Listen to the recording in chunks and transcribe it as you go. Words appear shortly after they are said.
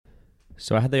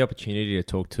So I had the opportunity to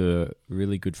talk to a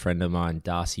really good friend of mine,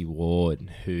 Darcy Ward,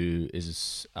 who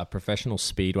is a professional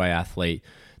speedway athlete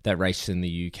that races in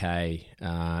the UK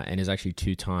and is actually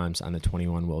 2 times under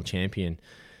 21 world champion.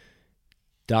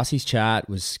 Darcy's chat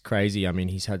was crazy. I mean,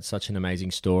 he's had such an amazing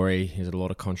story. He's had a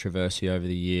lot of controversy over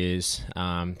the years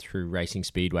through racing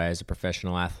speedway as a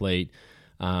professional athlete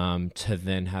to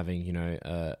then having,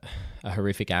 a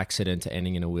horrific accident to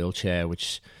ending in a wheelchair,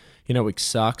 which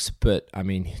sucks. But I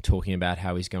mean, talking about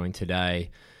how he's going today,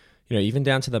 even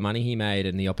down to the money he made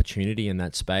and the opportunity in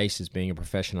that space as being a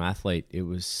professional athlete, it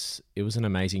was an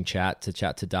amazing chat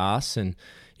to Darcy, and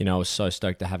I was so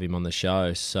stoked to have him on the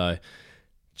show. So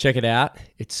check it out.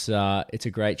 It's a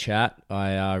great chat.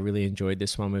 I really enjoyed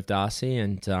this one with Darcy,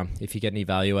 and if you get any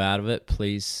value out of it,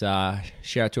 please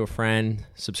share it to a friend,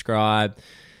 subscribe,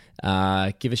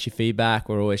 give us your feedback.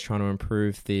 We're always trying to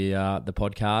improve the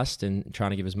podcast and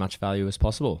trying to give as much value as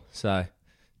possible. So,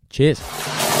 cheers.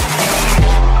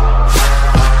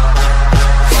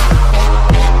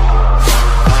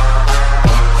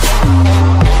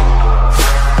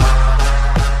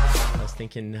 I was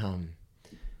thinking,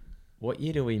 what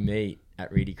year did we meet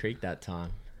at Reedy Creek that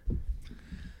time?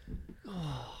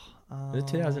 Was it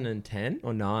 2010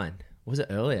 or 9? Was it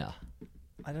earlier?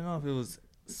 I don't know if it was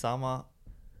summer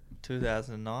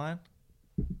 2009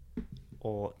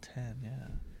 or 10, yeah.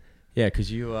 Yeah,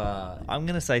 because you... I'm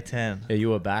going to say 10. Yeah, you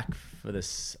were back for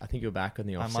this... I think you were back on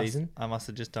the off-season. I must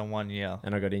have just done 1 year.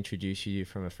 And I got introduced to you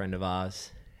from a friend of ours,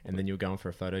 and then you were going for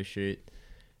a photo shoot.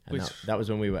 And that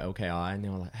was when we were LKI, and they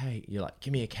were like, hey, you're like,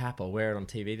 give me a cap, I'll wear it on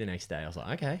TV the next day. I was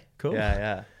like, okay, cool.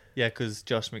 Yeah, because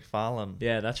Josh McFarlane.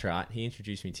 Yeah, that's right. He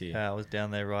introduced me to you. Yeah, I was down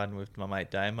there riding with my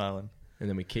mate Damo, and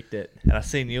then we kicked it. And I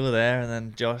seen you were there, and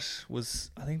then Josh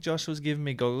was giving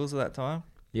me goggles at that time.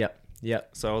 Yep.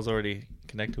 So I was already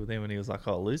connected with him, and he was like,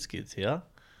 oh, Loose Kid's here.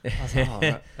 I was like, oh,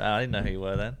 right. I didn't know who you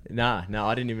were then. No,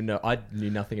 I didn't even know. I knew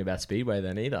nothing about Speedway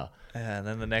then either. Yeah, and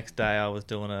then the next day I was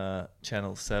doing a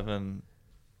Channel 7...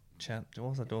 what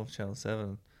was I doing for Channel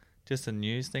 7? Just a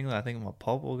news thing that I think my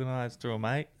pop organised through a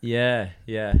mate. Yeah.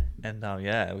 And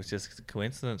it was just a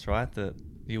coincidence, right, that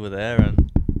you were there,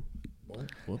 and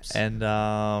whoops. And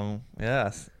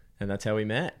yes. And that's how we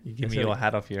met. You give me your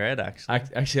hat off your head, actually.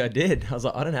 Actually, I did. I was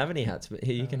like, I don't have any hats, but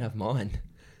here, you can have mine.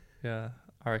 Yeah,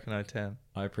 I reckon 10.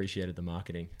 I appreciated the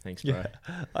marketing. Thanks, bro.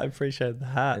 Yeah, I appreciate the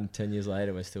hat. And 10 years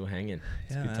later, we're still hanging.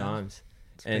 It's good times.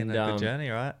 It's been a good journey,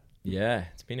 right? Yeah,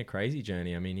 it's been a crazy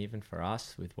journey. I mean, even for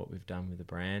us with what we've done with the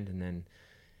brand, and then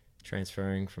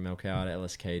transferring from LKR to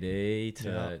LSKD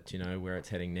to, where it's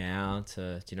heading now,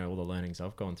 to, all the learnings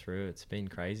I've gone through. It's been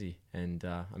crazy. And,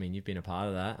 I mean, you've been a part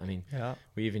of that. I mean,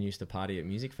 we even used to party at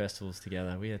music festivals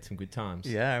together. We had some good times.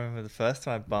 Yeah, I remember the first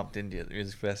time I bumped into you at the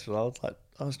music festival,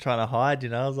 I was trying to hide,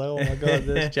 I was like, oh my God,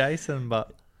 there's Jason.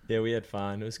 But yeah, we had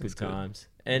fun. It was good times.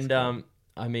 And,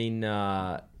 I mean,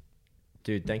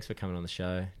 dude, thanks for coming on the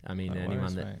show. I mean,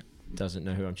 anyone that doesn't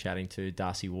know who I'm chatting to,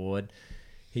 Darcy Ward.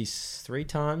 He's 3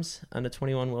 times under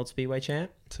 21 World Speedway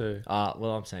champ. 2.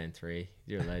 Well, I'm saying 3.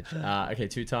 You're a legend. Okay,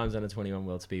 2 times under 21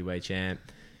 World Speedway champ.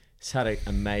 He's had an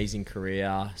amazing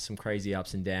career, some crazy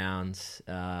ups and downs.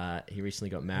 He recently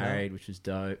got married, which was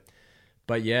dope.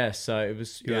 But yeah, so it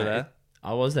was... You were there?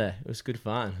 I was there. It was good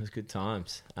fun. It was good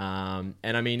times. And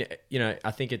I mean,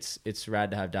 I think it's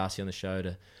rad to have Darcy on the show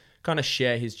to kind of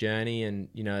share his journey and,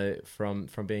 from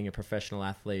being a professional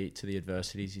athlete to the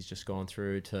adversities he's just gone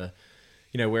through to,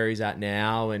 where he's at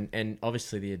now and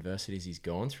obviously the adversities he's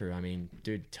gone through. I mean,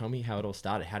 dude, tell me how it all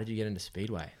started. How did you get into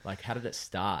Speedway? Like, how did it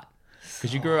start?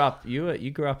 Because you grew up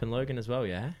in Logan as well,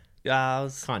 yeah? Yeah, I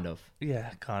was... Kind of.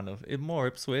 Yeah, kind of. More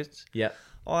Ipswich. Yep.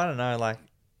 Oh, I don't know,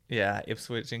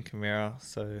 Ipswich and Camira.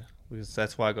 So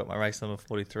that's why I got my race number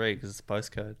 43, because it's a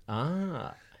postcode.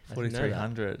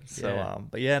 4300. So, yeah.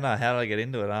 But yeah, no, how did I get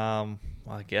into it? Well,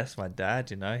 I guess my dad,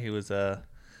 he was a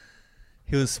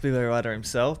speedway rider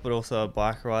himself, but also a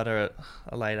bike rider at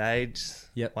a late age.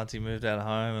 Yep. Once he moved out of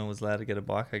home and was allowed to get a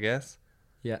bike, I guess.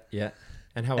 Yeah.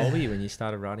 And how old were you when you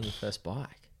started riding your first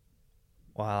bike?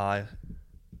 Well, I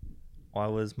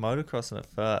was motocrossing at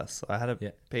first. I had a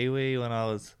Pee-wee when I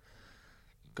was...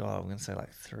 God, I'm going to say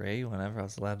 3, whenever I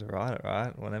was allowed to ride it,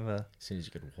 right? Whenever... As soon as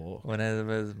you could walk.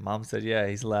 Whenever his mum said, yeah,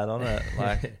 he's allowed on it.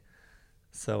 But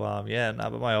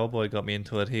my old boy got me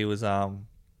into it. He was, like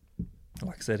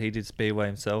I said, he did Speedway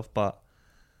himself, but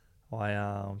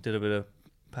I did a bit of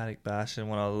paddock bashing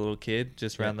when I was a little kid,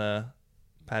 just around the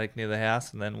paddock near the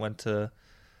house, and then went to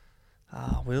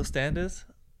wheel standers.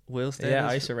 Yeah,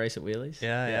 I used to race at Wheelies.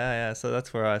 Yeah. So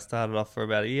that's where I started off for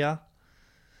about a year,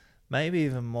 maybe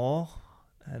even more.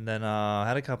 And then I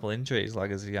had a couple injuries,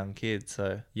 as a young kid.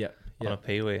 So Yep. on a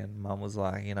peewee, and Mum was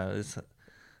like,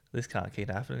 this can't keep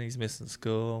happening. He's missing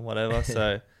school and whatever.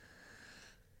 So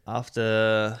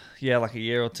after like a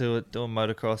year or two at doing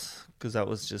motocross, because that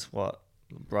was just what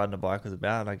riding a bike was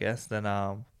about, I guess. Then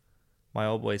my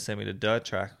old boy sent me to dirt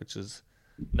track, which was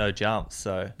no jumps.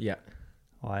 So yeah,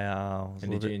 I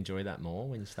and did you enjoy that more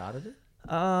when you started it?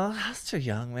 I was too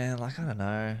young, man. Like, I don't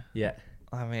know. Yeah.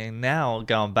 I mean, now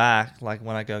going back, like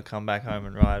when I come back home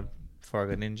and ride before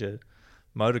I got injured,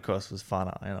 motocross was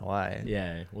funner in a way.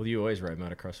 Yeah. Well, you always rode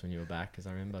motocross when you were back, because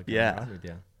I remember going ride with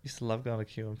you. Used to love going to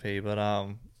Q&P, but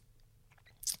so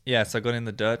I got in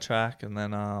the dirt track, and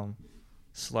then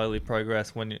slowly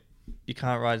progressed. When you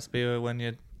can't ride speedway when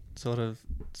you're sort of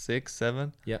 6,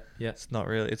 7. Yep. It's not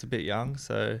really. It's a bit young,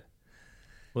 so.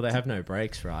 Well, they have no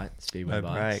brakes, right? Speedway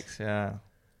bikes. No brakes, yeah.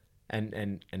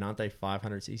 And aren't they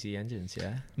 500cc engines?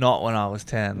 Yeah. Not when I was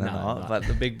 10, they're not. But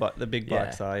the big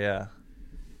bikes are, yeah.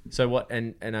 So what?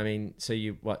 And I mean, so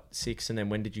you 6, and then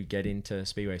when did you get into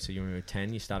speedway? So you were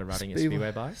 10. You started riding a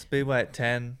speedway bike. Speedway at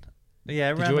 10.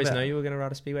 Yeah. Did you always know you were going to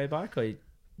ride a speedway bike, or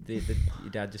your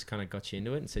dad just kind of got you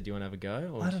into it and said, "Do you want to have a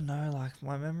go?" Or? I don't know. Like,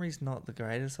 my memory's not the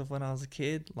greatest of when I was a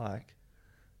kid. Like,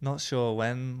 not sure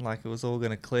when. Like, it was all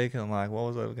going to click, and like,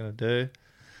 what was I going to do?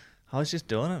 I was just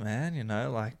doing it, man.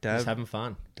 Like Dad, just having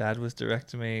fun. Dad was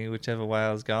directing me whichever way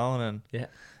I was going,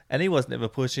 and he wasn't ever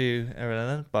pushy or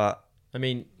anything. But I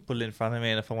mean, put it in front of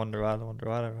me, and if I wanted to ride, I wanted to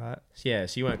ride it, right? Yeah.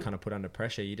 So you weren't kind of put under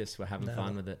pressure. You just were having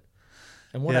fun with it.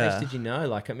 And what age did you know?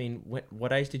 Like, I mean,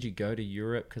 what age did you go to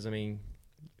Europe? Because I mean,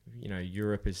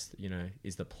 Europe is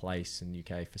the place in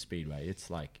UK for speedway. It's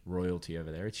like royalty over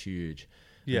there. It's huge.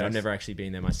 Yeah. I've never actually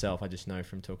been there myself. I just know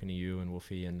from talking to you and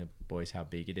Wolfie and the boys how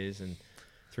big it is, and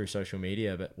through social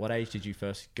media. But what age did you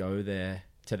first go there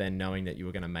to then knowing that you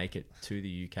were going to make it to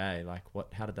the UK? Like,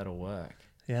 how did that all work?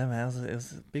 Yeah, man, it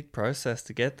was a big process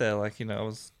to get there. Like, I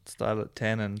was started at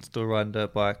 10 and still riding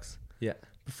dirt bikes. Yeah.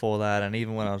 Before that, and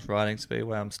even when I was riding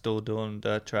speedway, I'm still doing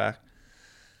dirt track.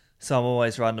 So I'm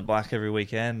always riding a bike every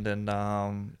weekend, and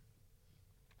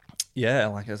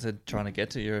like I said, trying to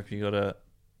get to Europe, you got to,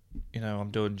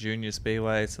 I'm doing junior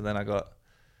speedway, so then I got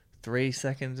 3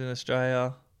 seconds in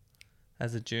Australia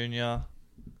as a junior,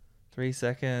 3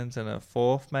 seconds, and a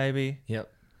 4th maybe.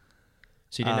 Yep.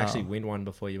 So you didn't actually win one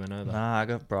before you went over? Nah, I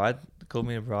got called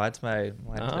me a bridesmaid.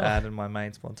 My dad and my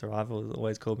main sponsor, Ivo,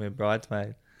 always called me a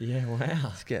bridesmaid. Yeah, wow.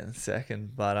 Just getting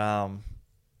second, but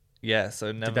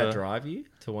so never. Did that drive you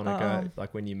to want to go?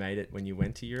 Like, when you made it, when you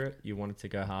went to Europe, you wanted to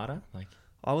go harder? Like,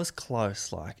 I was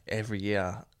close, like, every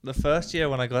year. The first year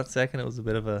when I got second, it was a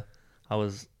bit of I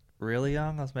was really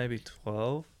young. I was maybe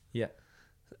 12. Yeah.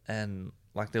 And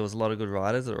like, there was a lot of good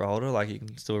riders that were older. Like, you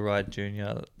can still ride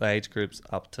junior. The age groups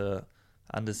up to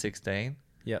under 16.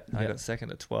 Yeah. I got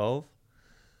second at 12.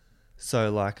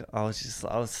 So like, I was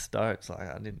stoked. Like,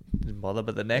 I didn't bother.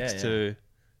 But the next two,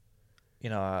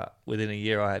 within a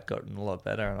year, I had gotten a lot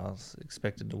better, and I was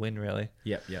expected to win, really.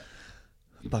 Yep.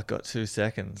 But got 2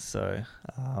 seconds. So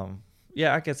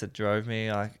I guess it drove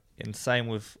me. Like, and same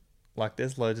with, like,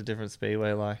 there's loads of different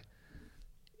speedway. Like,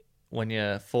 when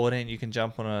you're 14, you can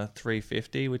jump on a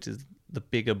 350, which is the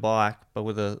bigger bike, but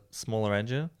with a smaller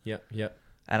engine. Yep.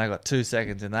 And I got 2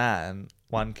 seconds in that, and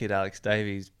one kid, Alex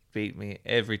Davies, beat me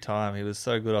every time. He was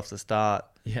so good off the start.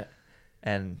 Yeah.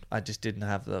 And I just didn't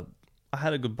have I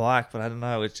had a good bike, but I don't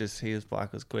know. It's just his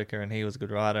bike was quicker, and he was a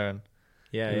good rider, and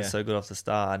he was so good off the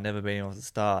start. I'd never beat him off the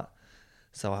start.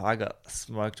 So I got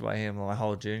smoked by him my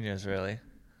whole juniors, really.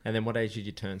 And then what age did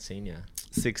you turn senior?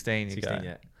 16, 16,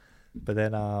 yeah. But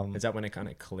then... is that when it kind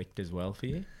of clicked as well for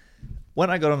you? When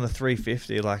I got on the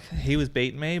 350, like, he was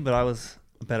beating me, but I was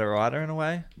a better rider in a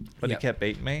way. But he kept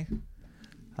beating me. You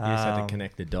just had to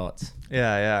connect the dots.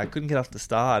 Yeah. I couldn't get off the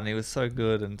start, and he was so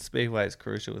good, and speedway is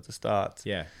crucial with the starts.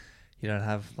 Yeah. You don't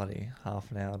have bloody half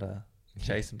an hour to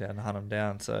chase him down and hunt him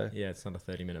down. So yeah, it's not a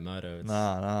 30-minute moto. It's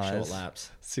short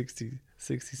laps. 60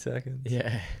 seconds.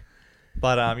 Yeah.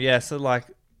 But so like,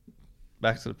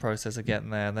 back to the process of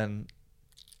getting there, and then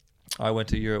I went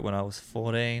to Europe when I was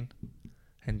 14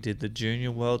 and did the junior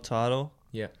world title.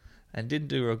 Yeah. And didn't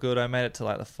do real good. I made it to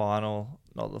like the final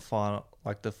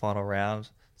round.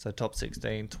 So top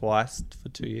 16 twice for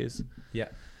 2 years. Yeah.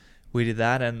 We did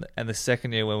that, and the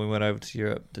second year when we went over to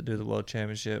Europe to do the World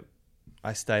Championship,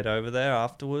 I stayed over there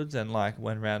afterwards and like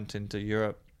went round into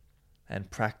Europe and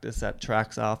practiced at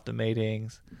tracks after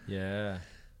meetings. Yeah.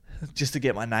 Just to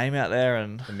get my name out there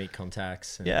and meet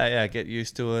contacts. And get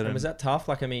used to it. And was that tough?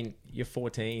 Like, I mean, you're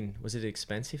 14. Was it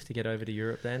expensive to get over to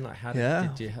Europe then? Like, how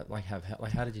did you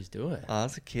do it? Oh,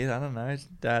 as a kid, I don't know.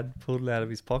 Dad pulled it out of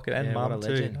his pocket, and mum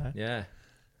too. Yeah.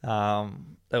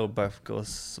 They were both, of course,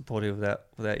 supportive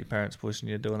without your parents pushing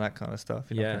you, doing that kind of stuff.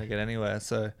 You're not going to get anywhere.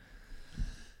 So,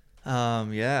 I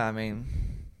mean,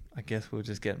 I guess we were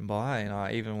just getting by. You know,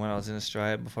 even when I was in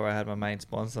Australia, before I had my main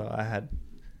sponsor, I had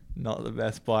not the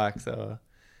best bikes. They were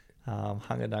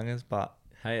hunger-dungers, but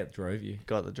hey, it drove you.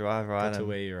 Got the drive right. Got to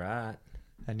where you're at.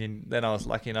 And then I was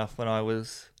lucky enough when I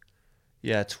was,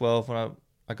 12, when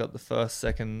I got the first,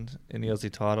 second in the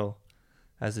Aussie title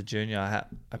as a junior.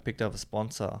 I picked up a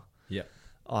sponsor. Yeah.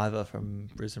 Either from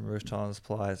Brisbane Roof Tiles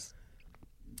Supplies,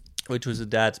 which was a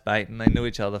dad's mate, and they knew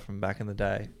each other from back in the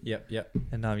day. Yep.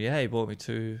 And he bought me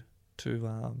two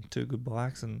good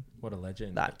bikes, and what a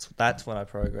legend. That's when I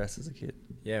progressed as a kid.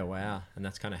 Yeah, wow. And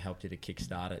that's kind of helped you to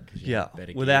kickstart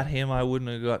it. Without him, I wouldn't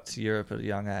have got to Europe at a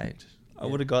young age. I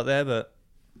would have got there, but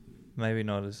maybe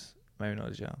not as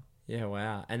young. Yeah,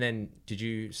 wow. And then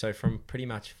so from pretty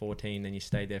much 14, then you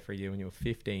stayed there for a year when you were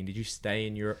 15. Did you stay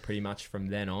in Europe pretty much from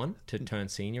then on to turn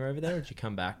senior over there? Or did you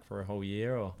come back for a whole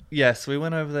year? Or? Yes, we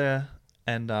went over there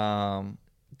and done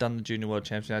the Junior World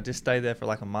Championship. I just stayed there for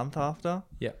like a month after.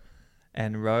 Yeah.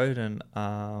 And rode and,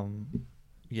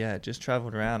 just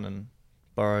travelled around and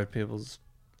borrowed people's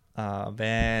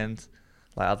vans,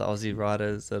 like other Aussie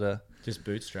riders that are... Just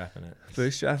bootstrapping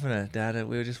it. Dad,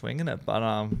 we were just winging it. But,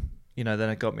 then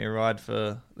it got me a ride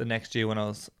for the next year when I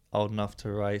was old enough to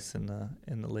race in the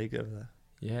league over there.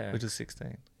 Yeah. Which was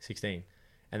 16. 16.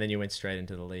 And then you went straight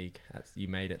into the league. You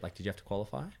made it. Like, did you have to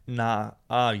qualify? Nah.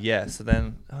 So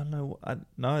then, no,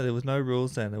 there was no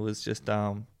rules then. It was just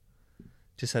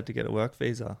had to get a work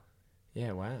visa.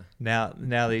 Yeah, wow.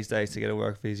 Now these days to get a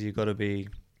work visa, you've got to be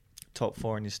top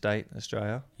 4 in your state in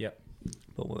Australia. Yep.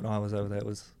 But when I was over there,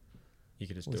 you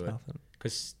could just do it.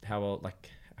 Because how old are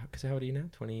you now?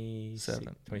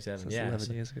 27. 27. So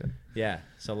 11 years ago. Yeah.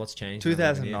 So what's changed?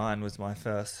 2009 was my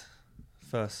first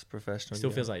professional. Still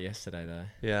feels like yesterday though.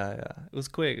 Yeah. It was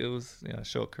quick. It was a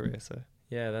short career. So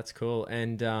yeah, that's cool.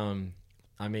 And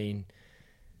I mean,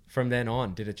 from then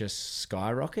on, did it just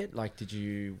skyrocket? Like, did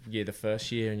you? Yeah, the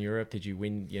first year in Europe, did you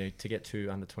win? To get to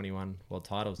under 21 world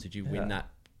titles, did you win that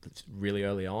really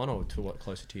early on, or to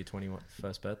closer to your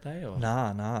 21st birthday? Or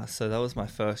nah. So that was my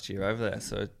first year over there.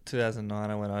 So 2009,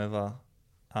 I went over,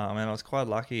 and I was quite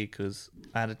lucky because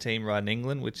I had a team ride in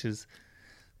England, which is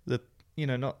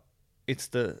it's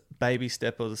the baby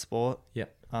step of the sport. Yeah.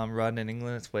 Riding in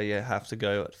England, it's where you have to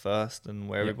go at first and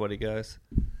where everybody goes.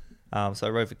 So I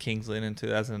rode for Kings Lynn in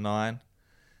 2009,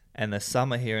 and the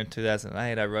summer here in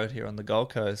 2008, I rode here on the Gold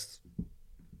Coast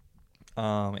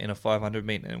in a 500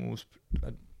 meter, and it was,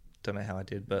 I don't know how I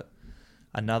did, but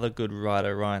another good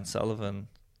rider, Ryan Sullivan,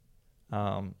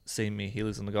 seen me. He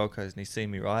lives on the Gold Coast, and he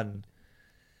seen me riding,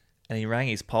 and he rang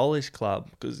his Polish club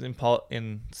because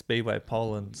in Speedway,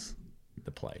 Poland's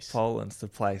the place.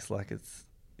 Like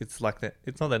it's like that.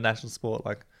 It's not their national sport.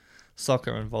 Like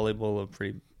soccer and volleyball are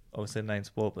pretty obviously named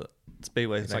sport, but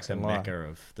Speedway is like the mecca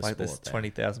of the sport. There's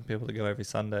 20,000 people that go every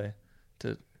Sunday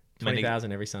to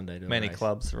 20,000 every Sunday. To many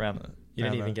clubs around it. You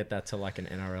don't even get that to like an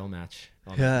NRL match.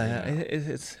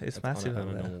 It's massive on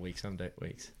a normal week. Some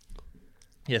weeks.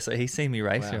 Yeah, so he seen me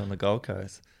race here on the Gold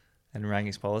Coast, and rang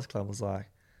his Polish club. Was like,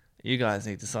 "You guys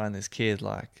need to sign this kid.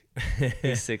 Like,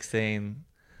 he's 16,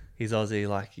 he's Aussie.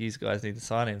 Like, you guys need to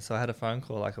sign him." So I had a phone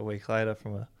call like a week later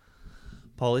from a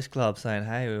Polish club saying,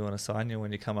 "Hey, we want to sign you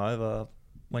when you come over,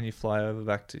 when you fly over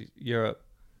back to Europe,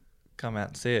 come out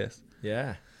and see us."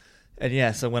 Yeah.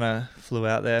 And so when I flew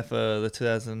out there for the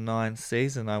 2009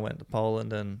 season, I went to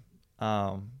Poland and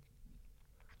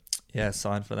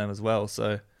signed for them as well.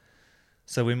 So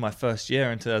in my first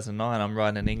year in 2009, I'm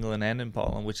riding in England and in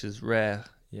Poland, which is rare.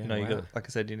 Yeah, you got, like I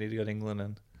said, you need to go to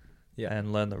England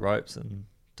and learn the ropes and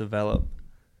develop.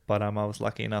 But I was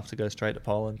lucky enough to go straight to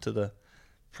Poland to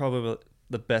probably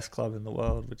the best club in the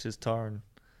world, which is Torun.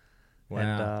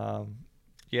 Wow.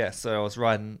 And so I was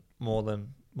riding more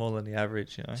than the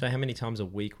average, So how many times a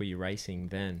week were you racing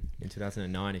then in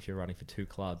 2009 if you're riding for two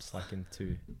clubs, like in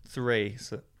two? 3.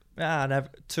 So I'd have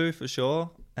 2 for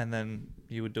sure, and then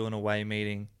you would do an away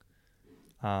meeting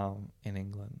in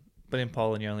England. But in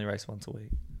Poland, you only race once a week.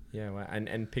 Yeah, well,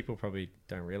 and people probably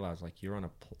don't realize like you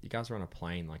guys are on a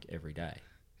plane like every day.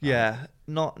 Yeah,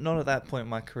 not at that point in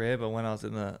my career, but when I was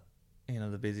in the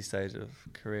the busy stage of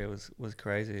career was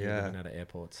crazy. You're living out of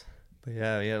airports. But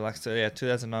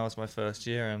 2009 was my first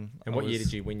year, and what year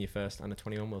did you win your first under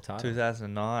 21 world title?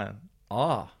 2009.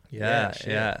 Oh,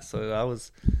 yeah. So I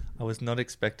was not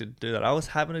expected to do that. I was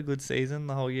having a good season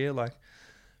the whole year, like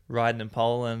riding in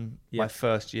Poland. My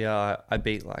first year, I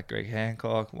beat like Greg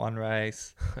Hancock one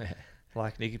race,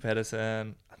 like Nicky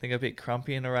Pedersen. I think I beat Crumpy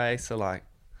in a race. So like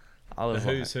I was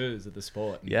The who's of the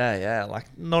sport. yeah,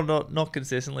 like not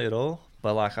consistently at all,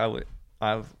 but like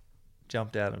I've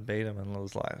jumped out and beat him, and it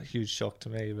was like a huge shock to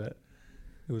me, but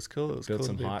it was cool. It was Built cool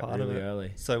some to be hype part really of it.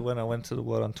 early. So when I went to the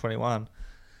World on 21,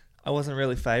 I wasn't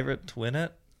really favourite to win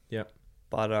it. Yep.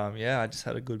 But I just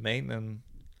had a good meet, and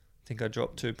I think I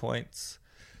dropped 2 points.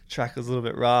 Track was a little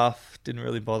bit rough, didn't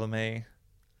really bother me.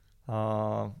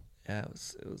 It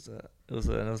was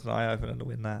an eye opener to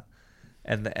win that,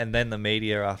 and then the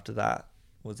media after that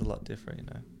was a lot different, you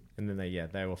know. And then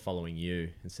they were following you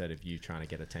instead of you trying to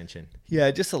get attention.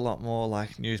 Yeah, just a lot more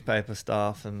like newspaper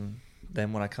stuff, and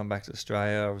then when I come back to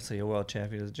Australia, obviously a world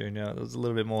champion as a junior, there was a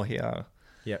little bit more here.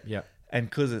 Yep. And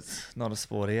because it's not a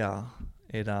sport here,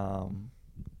 it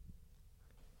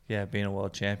being a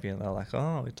world champion, they're like,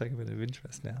 oh, we take a bit of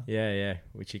interest now. Yeah.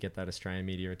 Which you get that Australian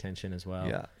media attention as well.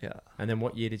 Yeah. And then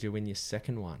what year did you win your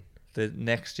second one? The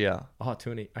next year. Oh,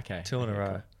 two in a row.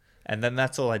 Cool. And then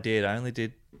that's all I did. I only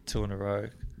did 2 in a row.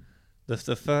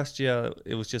 The first year,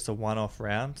 it was just a one-off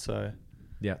round. So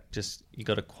yeah, just you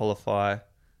got to qualify,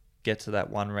 get to that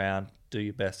one round, do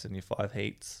your best in your 5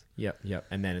 heats. Yep.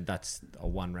 And then that's a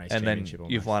one race and then championship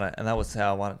almost. You've won it. And that was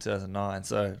how I won it in 2009.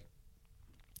 So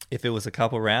if it was a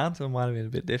couple rounds, it might have been a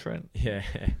bit different. Yeah.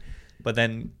 But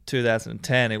then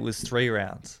 2010, it was 3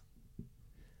 rounds.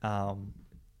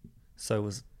 So it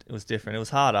was different. It was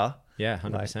harder. Yeah,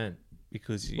 100%.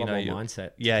 Because you know your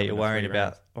mindset. Yeah, you're worrying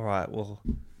about. All right, well,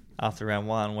 after round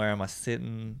 1, where am I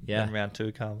sitting? Yeah. Then round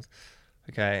 2 comes.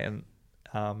 Okay, and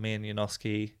me and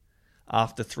Janoski,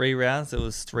 after 3 rounds, there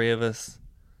was 3 of us.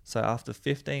 So after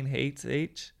 15 heats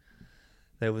each,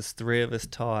 there was 3 of us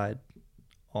tied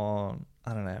on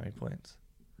I don't know how many points.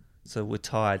 So we're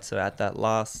tied. So at that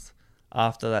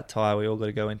after that tie, we all got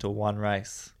to go into one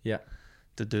race. Yeah.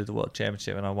 To do the world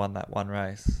championship, and I won that one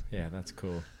race. Yeah, that's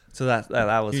cool. So that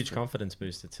was huge confidence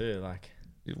booster too, like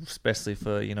especially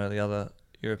for the other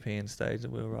European stage that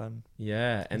we'll run.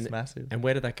 Yeah, it's massive. And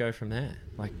where did that go from there?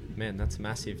 Like, man, that's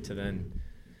massive to then.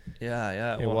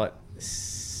 Yeah. Well, what,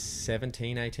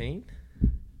 17, 18?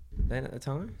 Then at the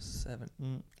time?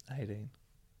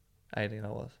 18 I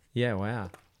was. Yeah, wow.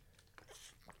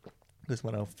 Because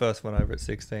when I first went over at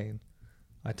 16,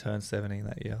 I turned 17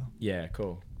 that year. Yeah,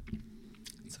 cool.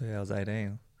 So yeah, I was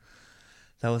 18.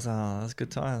 That was a good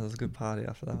time. That was a good party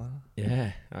after that one.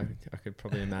 Yeah, I could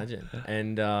probably imagine.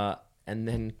 And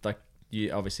then like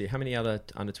you obviously, how many other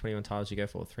under 21 titles did you go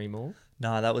for? 3 more?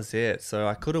 No, that was it. So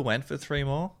I could have went for 3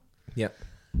 more. Yep.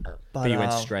 But you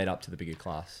went straight up to the bigger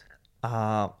class.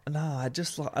 No,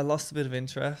 I lost a bit of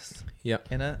interest.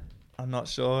 Yep. In it. I'm not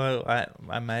sure. I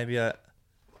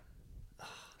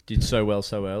did so well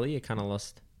so early. You kind of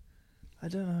lost. I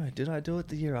don't know. Did I do it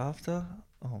the year after?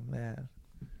 Oh man,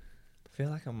 I feel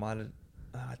like I might have.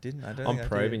 I didn't. I don't. I'm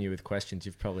probing you with questions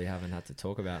you probably haven't had to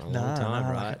talk about in a long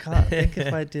time, right? I can't think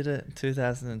if I did it in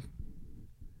 2000.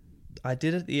 I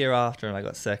did it the year after, and I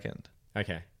got second.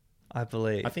 Okay. I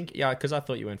believe. I think because I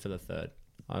thought you went for the 3rd.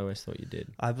 I always thought you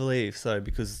did. I believe so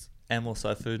because Emil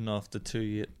Saifutinov, the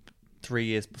 3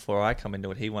 years before I come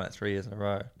into it, he won it 3 years in a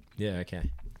row. Yeah.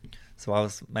 Okay. So I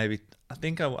was I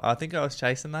think I was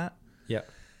chasing that. Yep.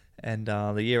 And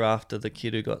the year after, the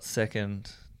kid who got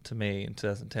second to me in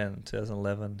 2010,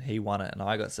 2011, he won it and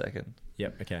I got second.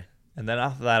 Yep. Okay. And then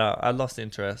after that, I lost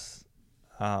interest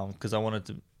because I wanted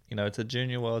to, it's a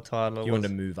junior world title. You wanted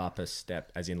to move up a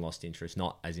step, as in lost interest,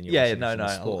 not as in your in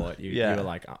sport. You were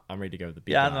like, I'm ready to go with the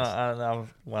big guys.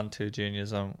 I've won 2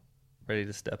 juniors. I'm ready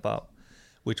to step up,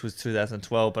 which was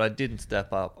 2012, but I didn't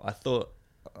step up. I thought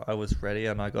I was ready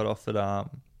and I got offered a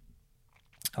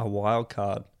wild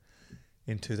card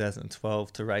in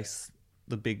 2012 to race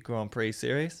the big Grand Prix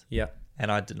series. Yeah.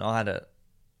 And I denied it.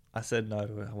 I said no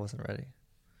to it. I wasn't ready.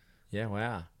 Yeah,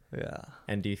 wow. Yeah.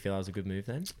 And do you feel that was a good move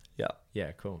then? Yeah.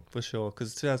 Yeah, cool. For sure.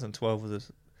 Because 2012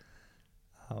 was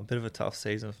a bit of a tough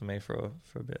season for me for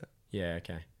a bit. Yeah,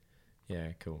 okay. Yeah,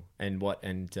 cool. And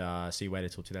so you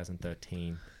waited till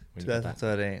 2013.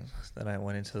 2013. Then I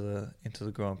went into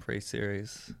the Grand Prix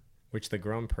series. Which the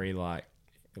Grand Prix, like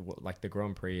the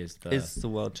Grand Prix is It's the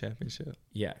World Championship.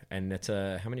 Yeah, and it's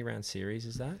how many round series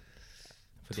is that?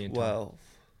 For the 12.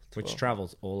 Which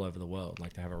travels all over the world.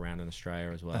 Like they have a round in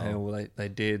Australia as well. Well, they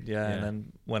did, yeah. And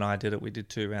then when I did it, we did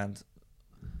 2 rounds.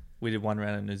 We did 1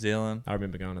 round in New Zealand. I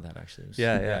remember going to that actually.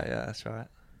 Yeah, that's right.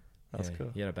 That was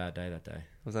cool. You had a bad day that day.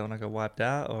 Was that when I got wiped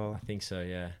out? Or I think so,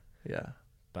 yeah. Yeah.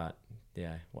 But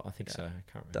yeah, well, I think so.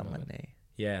 I can't remember. Done my knee.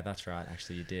 Yeah, that's right.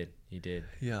 Actually, you did.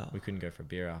 Yeah. We couldn't go for a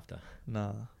beer after.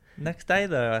 No. Next day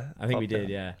though. I think we did,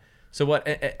 yeah. So what,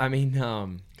 I mean...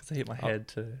 Because I hit my head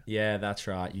too. Yeah, that's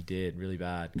right. You did really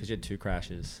bad because you had 2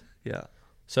 crashes. Yeah.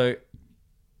 So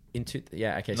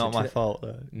Okay. Not my fault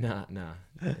though. Nah, it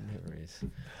never is.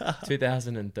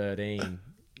 2013.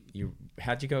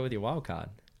 How'd you go with your wild card?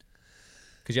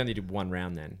 Because you only did one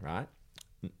round then, right?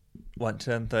 What,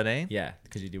 2013? Yeah,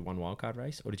 because you did one wild card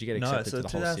race, or did you get accepted to the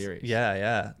whole series?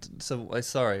 Yeah. So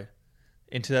sorry,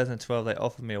 in 2012 they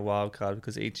offered me a wild card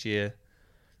because each year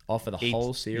offer the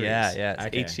whole series. Yeah.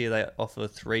 Okay. Each year they offer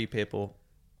 4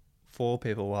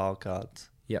 people wild cards.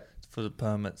 Yep. For the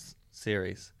permits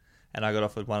series, and I got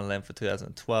offered one of them for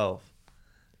 2012,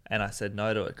 and I said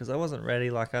no to it because I wasn't ready.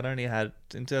 Like in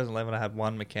 2011 I had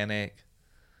one mechanic.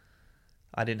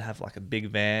 I didn't have like a big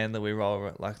van that we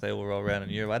roll like they all roll around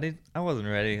in Europe. I wasn't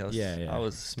ready. I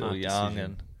was still young,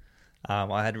 decision.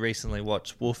 and I had recently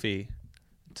watched Wolfie,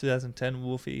 2010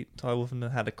 Wolfie. Ty Wolfen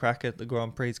had a crack at the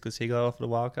Grand Prix because he got offered a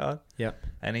wild card. Yep.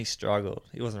 And he struggled.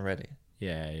 He wasn't ready.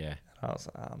 Yeah. And I was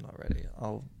like, I'm not ready.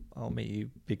 I'll meet you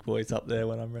big boys up there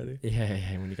when I'm ready. Yeah.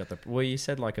 When you got you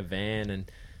said like a van and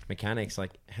mechanics.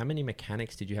 Like, how many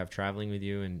mechanics did you have traveling with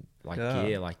you and like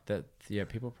gear? Like that. Yeah,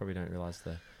 people probably don't realize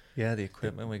the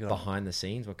equipment we got behind the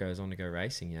scenes. What goes on to go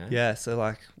racing? Yeah. Yeah. So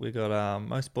like we got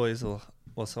most boys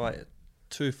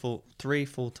three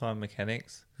full-time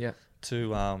mechanics. Yeah.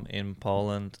 2 in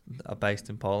Poland, are based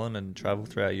in Poland and travel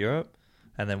throughout Europe,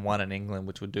 and then 1 in England,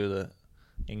 which would do the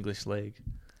English league.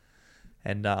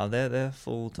 And they're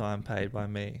full time paid by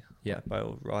me. Yeah. Like by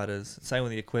all riders. Same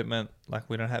with the equipment. Like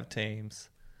we don't have teams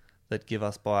that give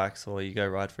us bikes, or you go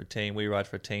ride for a team. We ride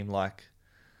for a team like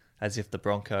as if the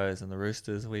Broncos and the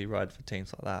Roosters. We ride for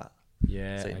teams like that.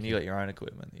 Yeah. So you got your own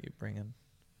equipment that you bring in.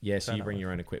 Yeah. So you bring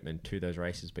your own equipment to those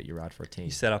races, but you ride for a team.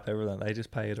 You set up everything. They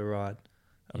just pay you to ride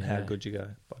on how good you go.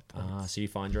 So you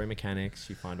find your own mechanics,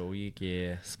 you find all your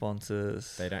gear,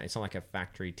 sponsors. It's not like a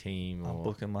factory team. I'm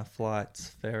booking my flights,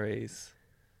 ferries.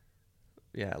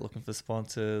 Yeah, looking for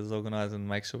sponsors, organising,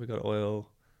 make sure we got oil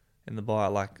in the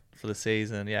bike, like for the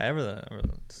season. Yeah, everything.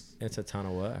 It's a ton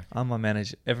of work. I'm my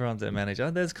manager. Everyone's their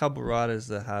manager. There's a couple of riders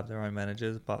that have their own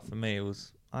managers, but for me,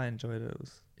 I enjoyed it.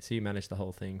 So you managed the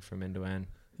whole thing from end to end.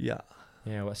 Yeah.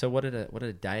 Yeah. So what did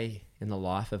a day in the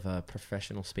life of a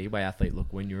professional speedway athlete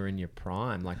look when you were in your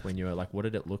prime? Like when you were like, what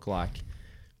did it look like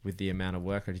with the amount of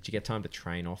work? Or did you get time to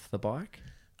train off the bike?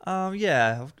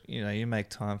 Yeah. You make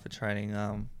time for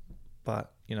training.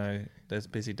 But there's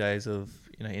busy days of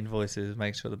invoices,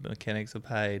 make sure the mechanics are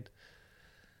paid.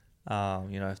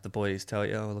 If the boys tell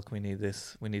you, oh look, we need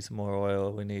this, we need some more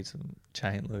oil, we need some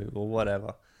chain lube or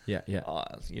whatever. Yeah.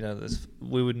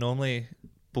 We would normally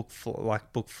book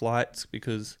flights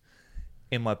because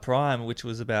in my prime, which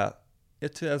was about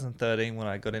 2013 when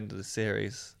I got into the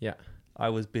series, I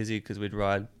was busy because we'd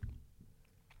ride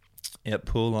at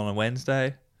Poole on a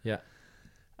Wednesday. Yeah.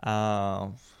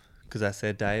 Because that's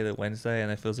their day, that Wednesday, and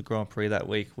if it was a Grand Prix that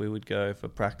week, we would go for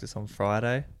practice on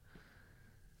Friday.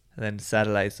 And then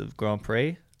Saturday's the Grand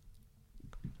Prix.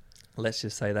 Let's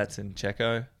just say that's in Czech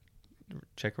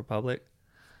Republic.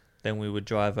 Then we would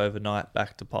drive overnight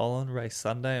back to Poland, race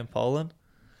Sunday in Poland.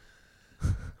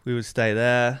 We would stay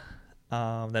there.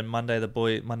 Then Monday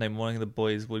morning, the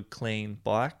boys would clean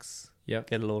bikes, get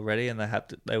it all ready, and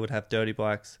they would have dirty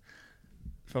bikes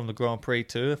from the Grand Prix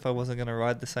too. If I wasn't going to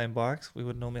ride the same bikes, we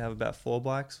would normally have about 4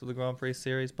 bikes for the Grand Prix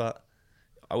series, but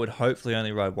I would hopefully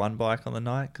only ride 1 bike on the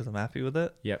night because I'm happy with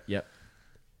it. Yep.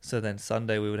 So then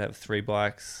Sunday we would have 3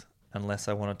 bikes unless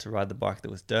I wanted to ride the bike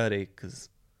that was dirty because,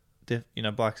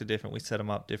 bikes are different. We set them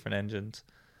up, different engines.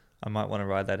 I might want to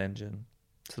ride that engine.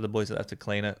 So the boys would have to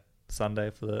clean it Sunday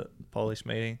for the Polish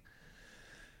meeting.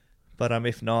 But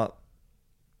if not,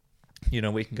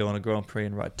 we can go on a Grand Prix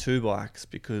and ride 2 bikes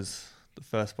because the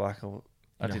first bike I'm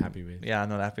not happy with. Yeah, I'm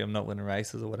not happy. I'm not winning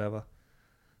races or whatever.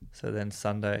 So then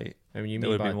Sunday, there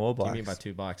would be more bikes. You mean by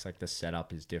 2 bikes, like the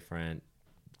setup is different?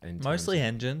 Mostly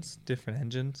engines, different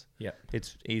engines. Yep.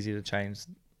 It's easier to change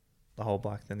the whole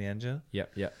bike than the engine.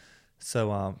 Yep.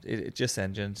 So it just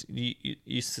engines.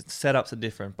 Setups are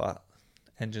different, but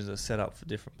engines are set up for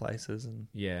different places and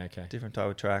different type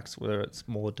of tracks. Whether it's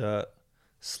more dirt,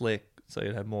 slick, so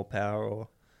you'd have more power, or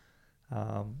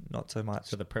not so much.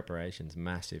 So the preparation's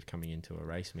massive coming into a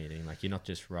race meeting. Like you're not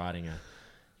just riding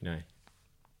a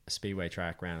speedway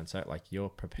track round, and so like you're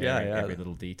preparing every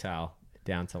little detail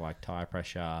down to like tire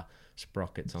pressure,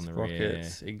 sprockets on the rear,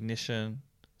 ignition.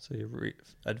 So you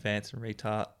advance and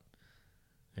retard.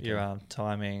 Your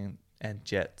timing and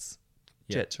jets.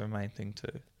 Jets are a main thing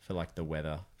too. For like the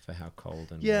weather, for how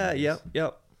cold and yep.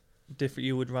 Different.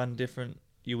 You would run different.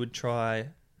 You would try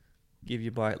give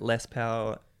your bike less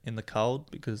power in the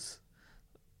cold because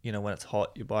when it's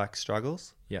hot your bike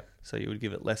struggles. Yep. So you would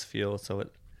give it less fuel so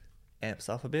it amps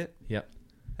up a bit. Yep.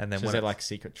 And then So is there like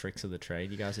secret tricks of the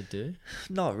trade you guys would do?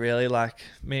 not really, like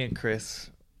me and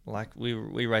Chris, like we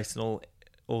raced in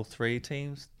all three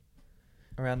teams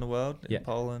around the world in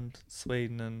Poland,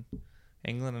 Sweden, and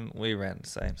England, and we ran the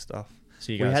same stuff.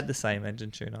 So we had the same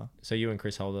engine tuner. So you and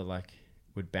Chris Holder like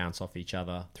would bounce off each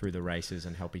other through the races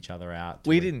and help each other out.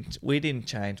 We didn't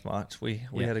change much. We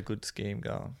had a good scheme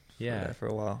going. For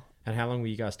a while. And how long were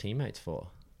you guys teammates for?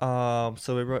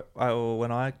 So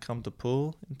when I come to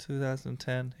Poole in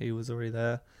 2010, he was already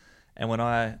there, and when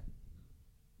I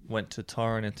went to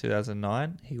Torrent in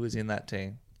 2009, he was in that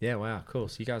team. Yeah, wow, cool.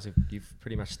 So you've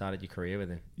pretty much started your career with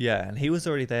him. Yeah, and he was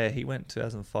already there. He went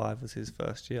 2005 was his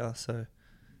first year, so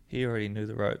he already knew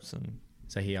the ropes, and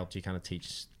so he helped you kind of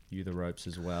teach you the ropes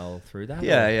as well through that.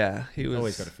 Yeah. He was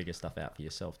always got to figure stuff out for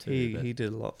yourself too. He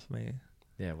did a lot for me.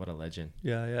 Yeah, what a legend.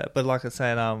 Yeah. But like I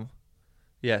said,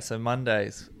 so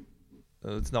Mondays,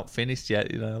 it's not finished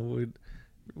yet.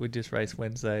 We just race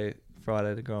Wednesday,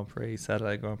 Friday the Grand Prix,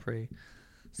 Saturday Grand Prix,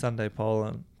 Sunday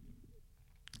Poland,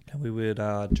 and we would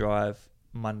drive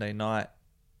Monday night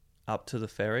up to the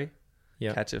ferry,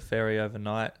 catch a ferry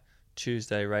overnight,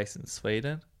 Tuesday race in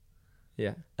Sweden,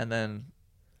 and then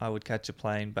I would catch a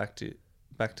plane back to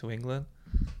England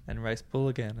and race Poole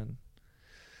again. And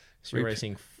so you're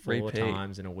racing four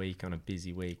times in a week on a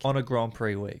busy week on a Grand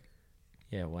Prix week.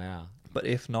 Yeah, wow. But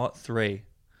if not, 3.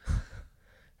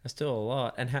 That's still a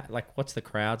lot. And what's the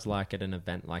crowds like at an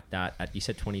event like that? You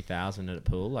said 20,000 at a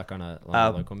Poole, like on a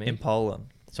local meet? In Poland.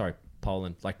 Sorry,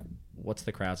 Poland. Like, what's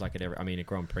the crowds like at every? I mean, a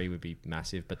Grand Prix would be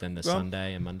massive, but then the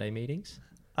Sunday and Monday meetings.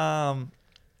 Like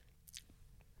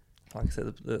I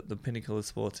said, the pinnacle of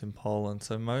sports in Poland.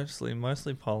 So mostly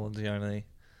Poland's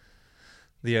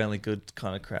the only good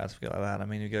kind of crowds we get like that. I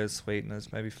mean, you go to Sweden,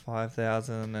 there's maybe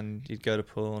 5,000, and you'd go to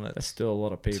Poole, and that's still a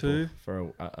lot of people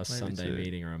for a Sunday 2.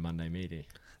 meeting or a Monday meeting.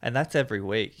 And that's every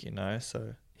week,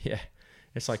 so. Yeah.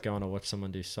 It's like going to watch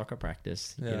someone do soccer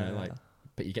practice,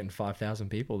 but you're getting 5,000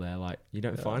 people there. Like, you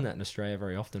don't find that in Australia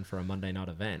very often for a Monday night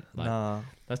event. Like, nah.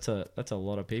 That's a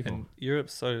lot of people. And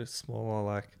Europe's so smaller,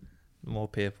 like, more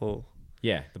people.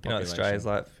 Yeah, the population. Australia's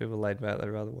like, people laid back, they'd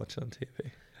rather watch it on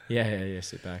TV. Yeah.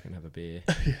 Sit back and have a beer.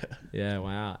 Yeah,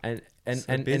 wow. And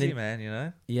busy,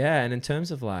 man, Yeah, and in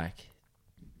terms of like,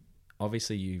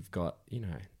 obviously you've got,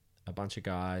 a bunch of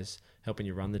guys helping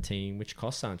you run the team, which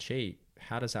costs aren't cheap.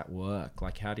 How does that work?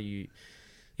 Like, how do you,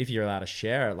 if you're allowed to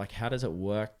share it, like, how does it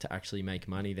work to actually make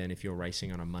money then if you're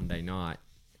racing on a Monday night?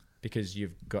 Because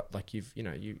you've got like,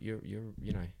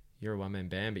 you're a one-man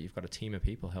band, but you've got a team of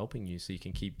people helping you so you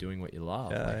can keep doing what you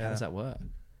love. How does that work?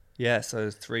 Yeah, so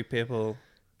there's 3 people.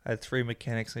 I had 3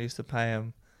 mechanics. I used to pay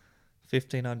them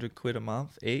 $1,500 a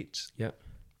month each. Yep.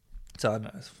 So I don't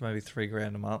know, it's maybe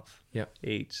 $3,000 a month. Yep.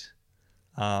 Each.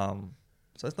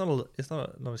 So it's not a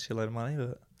shitload of money,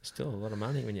 but still a lot of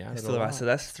money when you add it all all right. up. So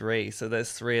that's 3. So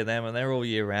there's 3 of them, and they're all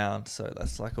year round. So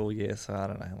that's like all year. So I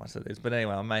don't know how much that is, but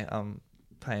anyway, I'm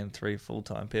paying 3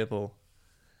 full-time people.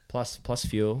 Plus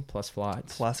fuel, plus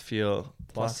flights. Plus fuel,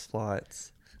 plus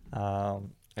flights.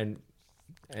 And I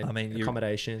mean,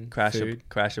 accommodation, food.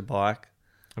 Crash a bike.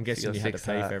 I'm guessing you had to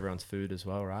pay for everyone's food as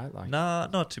well, right? Like, no,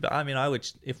 not too bad. I mean, I would,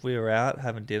 if we were out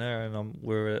having dinner and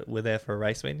we're there for a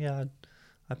race meeting, I'd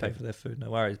pay for their food,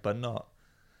 no worries. But not.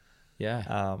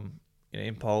 Yeah.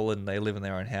 In Poland, they live in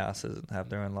their own houses and have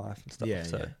their own life and stuff.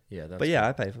 Yeah. But yeah,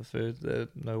 I pay for food. They're,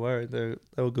 no worries. They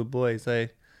were good boys. I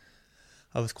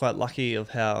was quite lucky of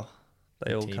how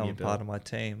they all come part of my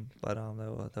team. But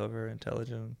they were very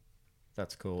intelligent.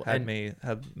 That's cool. Had me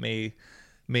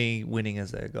winning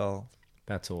as their goal.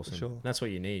 That's awesome. Sure. That's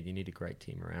what you need. You need a great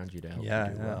team around you to help you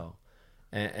do well.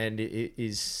 And it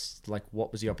is like,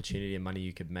 what was the opportunity and money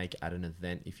you could make at an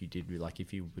event if you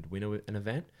would win an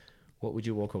event? What would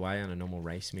you walk away on a normal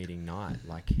race meeting night?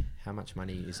 Like, how much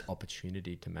money is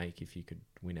opportunity to make if you could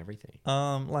win everything?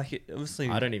 Obviously,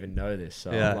 I don't even know this,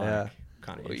 so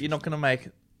kind of. You're not going to make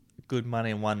good money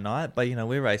in one night, but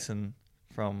we're racing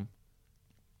from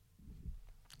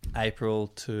April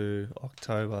to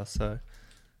October, so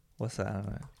what's that? I don't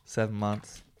know, 7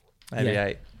 months, maybe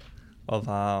 8 of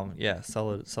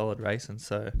solid racing.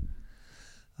 So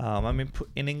I mean,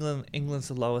 in England's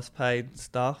the lowest paid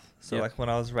stuff. So like when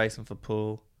I was racing for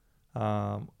Poole,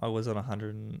 I was on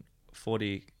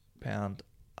 £140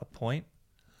 a point.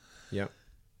 Yep.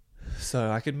 So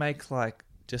I could make like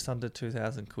just under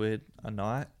 £2,000 a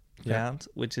night, pounds,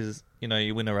 which is,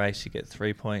 you win a race, you get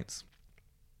 3 points.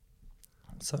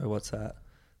 So what's that?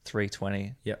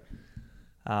 320. Yep.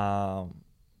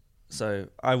 So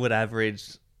I would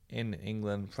average in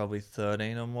England probably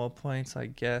 13 or more points, I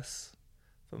guess.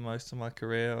 For most of my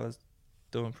career, I was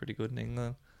doing pretty good in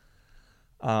England.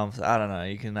 So I don't know.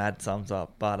 You can add sums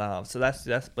up, but so that's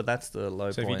the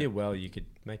low So point. if you did well, you could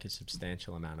make a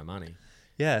substantial amount of money.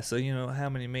 Yeah. So how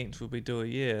many meetings would we do a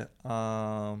year?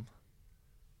 How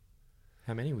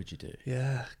many would you do?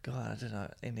 Yeah. God, I don't know.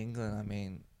 In England, I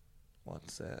mean,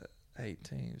 what's that? 8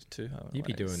 teams, 200. You'd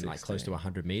be doing like close to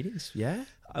 100 meetings. Yeah.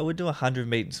 I would do 100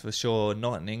 meetings for sure.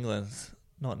 Not in England,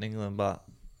 but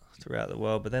throughout the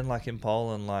world. But then, like in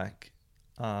Poland, like,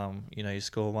 you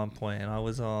score 1 point, and I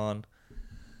was on.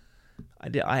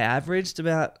 I averaged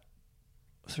about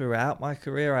throughout my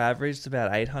career. I averaged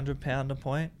about £800 a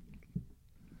point.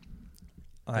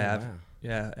 Wow.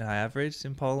 Yeah, and I averaged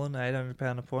in Poland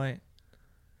 £800 a point.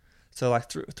 So like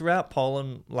throughout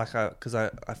Poland, like because I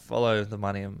follow the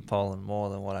money in Poland more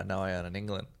than what I know I earn in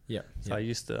England. Yeah. So I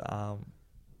used to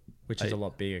which is a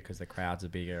lot bigger because the crowds are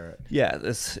bigger. Yeah,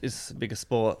 it's a bigger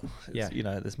sport. Yeah.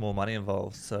 There's more money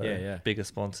involved. So Yeah. bigger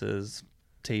sponsors,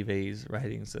 TVs,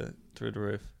 ratings are through the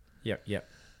roof. Yep.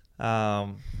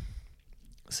 So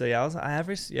yeah, I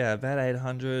averaged about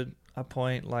 800 a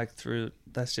point, like through.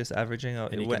 That's just averaging.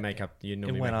 And you normally make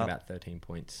about 13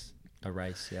 points a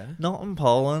race. Yeah. Not in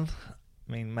Poland.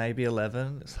 I mean, maybe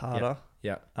 11. It's harder.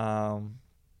 Yeah. But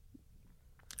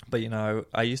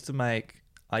I used to make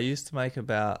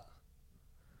about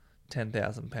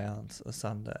 £10,000 a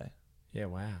Sunday. Yeah.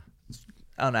 Wow.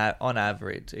 On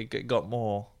average, it got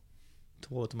more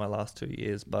towards my last 2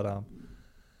 years, but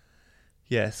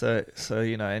yeah. So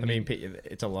and I mean,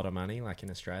 it's a lot of money. Like in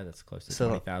Australia, that's close to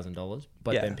 $20,000.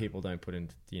 But then people don't put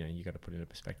in. You got to put into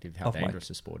perspective how dangerous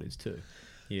the sport is too.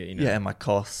 Yeah, and my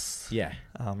costs. Yeah.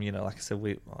 Like I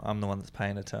said, I'm the one that's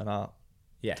paying to turn up.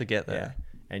 Yeah. To get there. Yeah.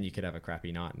 And you could have a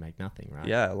crappy night and make nothing, right?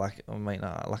 Yeah, like I'm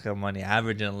only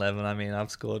averaging 11. I mean,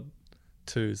 I've scored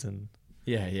 2s and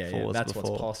fours. That's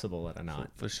before, what's possible at a night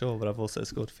for sure. But I've also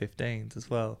scored 15s as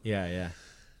well. Yeah.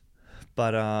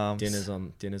 But dinner's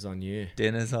on you.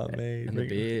 Dinner's on me. And the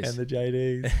beers and the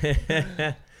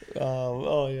JDs.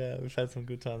 Oh yeah, we've had some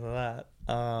good times on that.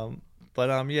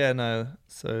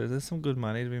 So there's some good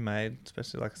money to be made,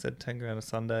 especially like I said, 10 grand a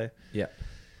Sunday. Yeah.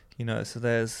 So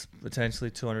there's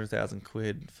potentially 200,000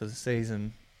 quid for the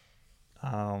season,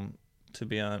 to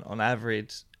be on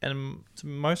average, and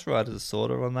most riders are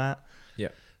sort of on that. Yeah.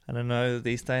 I don't know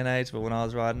these day and age, but when I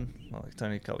was riding, it's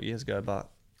only a couple of years ago,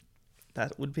 but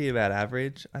that would be about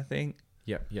average, I think.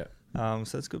 Yeah.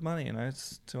 So it's good money,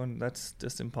 it's 200. That's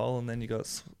just in Poland. Then you got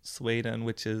Sweden,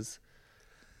 which is,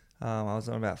 I was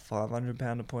on about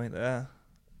 £500 a point there.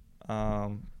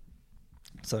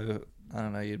 So I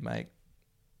don't know, you'd make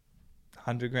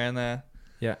 100 grand there.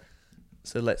 Yeah.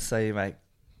 So let's say you make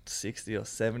 60 or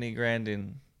 70 grand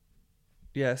in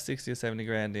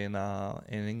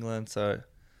England. So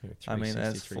I mean,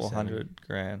 that's 400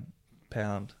 grand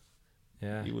pound.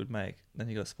 Yeah. You would make. Then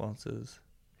you got sponsors.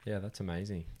 Yeah, that's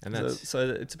amazing. And so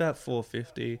it's about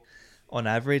 450 on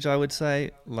average, I would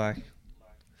say. Like,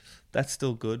 that's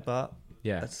still good, but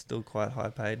that's still quite high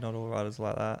paid. Not all riders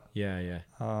like that. Yeah.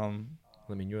 I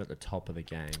mean, you're at the top of the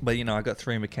game. But I got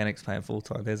 3 mechanics paying full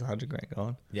time. There's 100 grand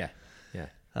gone. Yeah.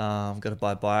 Got to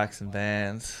buy bikes and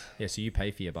vans. Yeah, so you pay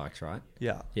for your bikes, right?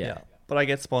 Yeah. But I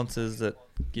get sponsors that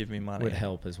give me money. Would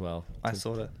help as well.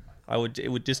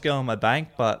 It would just go on my bank,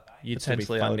 but you'd still be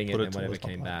funding it and whatever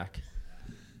came back.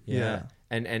 Yeah.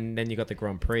 And then you got the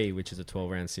Grand Prix, which is a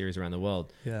 12-round series around the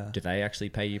world. Yeah. Do they actually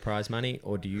pay you prize money,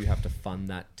 or do you have to fund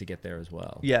that to get there as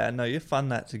well? Yeah, no, you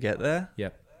fund that to get there.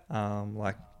 Yep.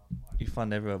 Like, you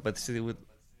fund everywhere. But see, with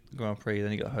Grand Prix,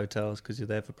 then you got hotels because you're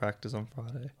there for practice on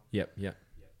Friday. Yep.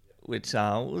 Which was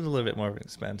a little bit more of an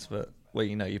expense, but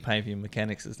you're paying for your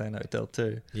mechanics to stay in a hotel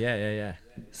too. Yeah.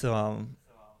 So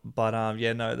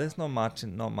no, there's not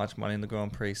much money in the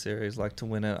Grand Prix series. Like to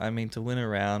win a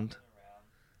round,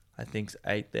 I think it's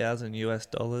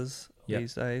 $8,000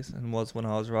 these days, and was when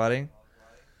I was riding.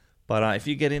 But if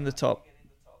you get in the top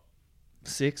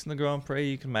 6 in the Grand Prix,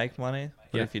 you can make money.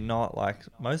 But if you're not, like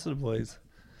most of the boys,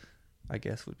 I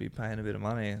guess would be paying a bit of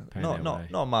money.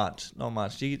 Not much.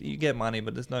 You get money,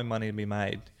 but there's no money to be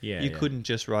made. You couldn't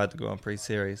just ride the Grand Prix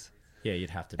series. Yeah,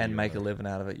 you'd have to and make a living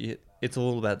out of it. It's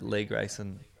all about league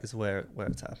racing is where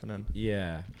it's happening.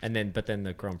 Yeah, but then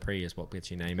the Grand Prix is what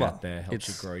gets your name out there, helps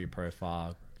you grow your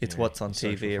profile. It's what's on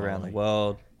TV around the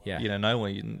world. Yeah, no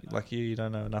one you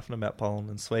don't know nothing about Poland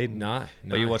and Sweden. No.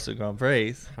 But you watch the Grand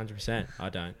Prix. 100%. I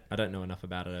don't know enough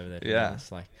about it over there. To be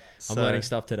honest. Like I'm learning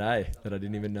stuff today that I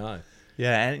didn't even know.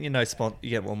 Yeah, and you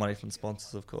get more money from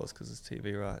sponsors, of course, because it's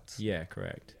TV rights. Yeah,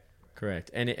 correct.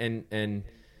 And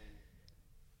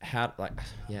how, like,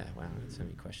 yeah, wow, there's so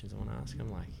many questions I want to ask.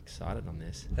 I'm like excited on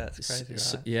this. That's crazy,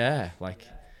 right? Yeah, like,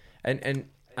 and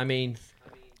I mean,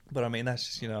 but I mean that's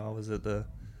just I was at the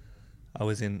I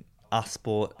was in a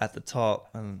sport at the top,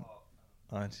 and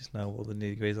I just know all the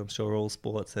nitty-gritties. I'm sure all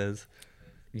sports has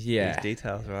these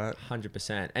details, right?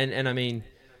 100%. And I mean,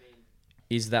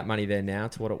 is that money there now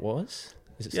to what it was?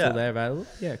 Is it still there available?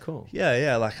 Yeah, cool.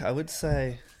 Yeah. Like I would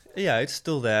say, yeah, it's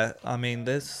still there. I mean,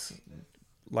 there's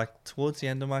like towards the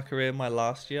end of my career, my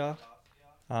last year,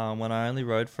 when I only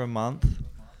rode for a month,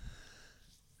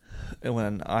 and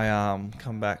when I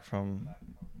come back from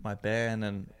my band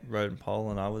and rode in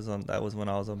Poland, that was when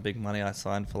I was on big money. I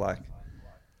signed for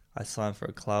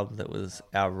a club that was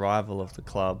our rival of the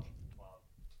club.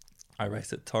 I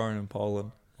raced at Torun in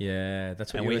Poland. Yeah,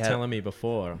 that's what you were telling me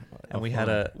before. And we had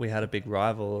a big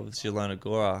rival of Zielona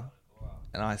Góra,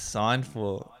 and I signed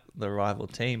for the rival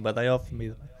team, but they offered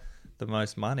me the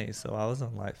most money, so I was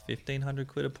on like 1,500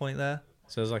 quid a point there.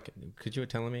 So it was like, could you were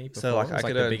telling me before? So like it was I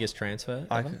could the biggest transfer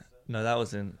ever? No, that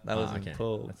was in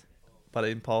Poole. But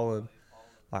in Poland,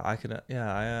 like I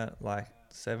earned like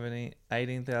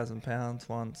 18,000 pounds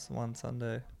one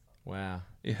Sunday. Wow.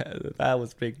 Yeah, that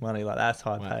was big money. Like that's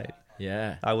high paid.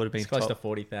 Yeah. I would have been close to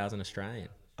 40,000 Australian.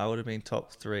 I would have been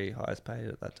top 3 highest paid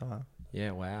at that time.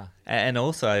 Yeah, wow. And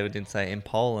also, I didn't say in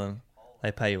Poland,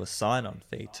 they pay you a sign-on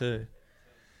fee too,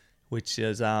 which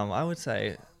is I would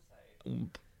say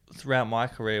throughout my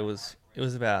career it was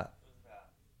about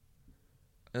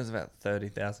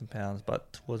 30,000 pounds,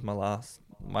 but towards my last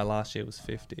year was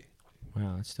 50.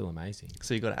 Wow, that's still amazing.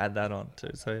 So you got to add that on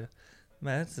too. So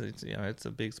man, it's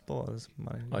a big sport. There's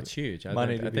money. It's huge. I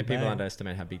think people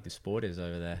underestimate how big the sport is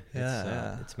over there.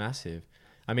 It's massive.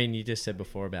 I mean, you just said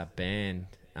before about banned.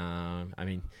 I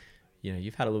mean,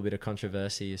 you've had a little bit of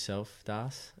controversy yourself,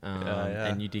 Das.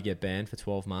 And you did get banned for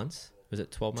 12 months. Was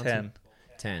it 12 months?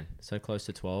 10. So close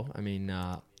to 12. I mean,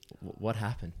 what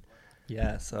happened?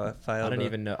 Yeah, so I failed. I don't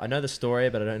even know. I know the story,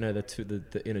 but I don't know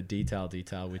the detail,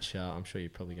 which I'm sure you're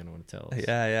probably going to want to tell us.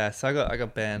 Yeah. So I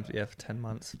got banned for 10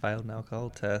 months. Failed an alcohol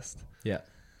test. Yeah.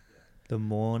 The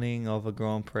morning of a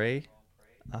Grand Prix.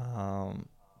 So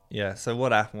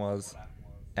what happened was,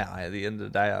 at the end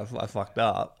of the day, I fucked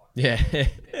up. Yeah.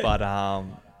 But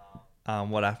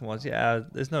what happened was,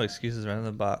 there's no excuses or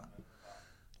anything, but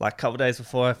like a couple of days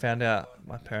before I found out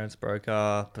my parents broke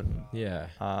up, and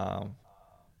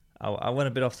I went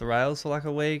a bit off the rails for like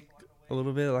a week, a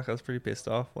little bit. Like I was pretty pissed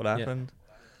off what happened.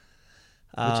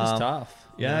 Which is tough.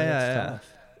 Yeah.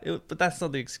 But that's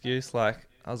not the excuse. Like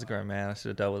I was a grown man. I should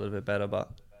have dealt with it a bit better,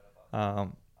 but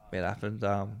it happened.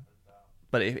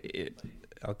 But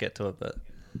I'll get to it. But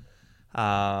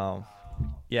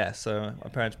so my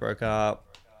parents broke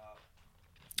up.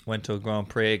 Went to a Grand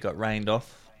Prix. Got rained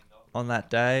off on that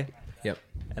day. Yep.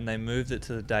 And they moved it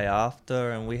to the day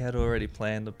after, and we had already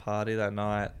planned a party that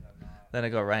night. Then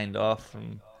it got rained off,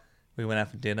 and we went out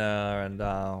for dinner, and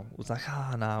was like,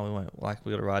 no, we won't. Like,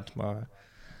 we got to ride tomorrow.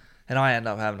 And I ended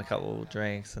up having a couple of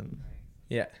drinks, and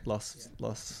lost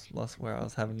where I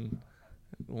was having.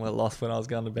 Well, lost when I was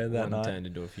going to bed that night. One turned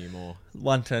into a few more.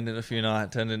 One turned into a few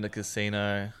nights. Turned into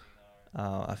casino.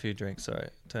 A few drinks. Sorry,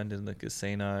 turned into the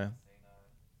casino.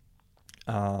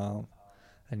 And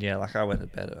like I went to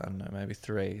bed at, I don't know, maybe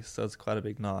 3. So it's quite a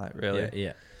big night, really.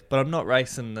 Yeah. But I'm not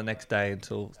racing the next day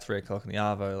until 3 o'clock in the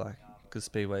Arvo, like, because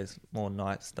Speedway's more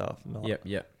night stuff.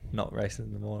 Not racing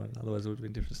in the morning. Otherwise, it would have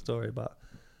been a different story. But,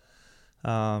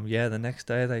 the next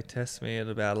day they test me at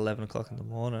about 11 o'clock in the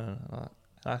morning. And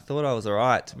I thought I was all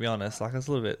right, to be honest. Like, I was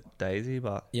a little bit daisy,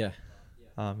 but, like,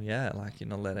 you're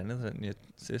not let anything in your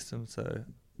system. So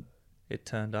it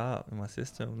turned up in my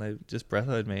system. They just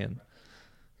breathoed me and,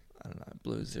 I don't know,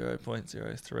 blew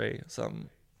 0.03 or something.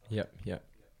 Yep.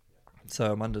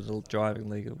 So I'm under the driving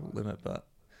legal limit, but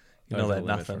you're not let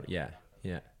nothing. Yeah.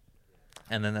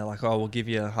 And then they're like, oh, we'll give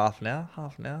you half an hour.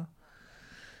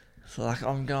 So like,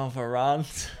 I'm going for a run.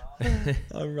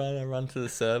 I run to the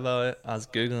servo. I was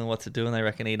Googling what to do, and they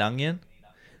reckon eat onion.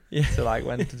 Yeah. So like,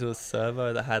 went to do a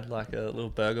servo that had like a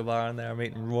little burger bar in there. I'm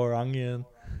eating raw onion,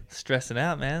 stressing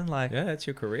out, man. Like, that's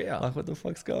your career. Like, what the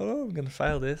fuck's going on? I'm going to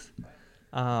fail this.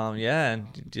 And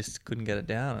just couldn't get it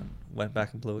down, and went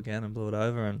back and blew again and blew it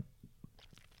over, and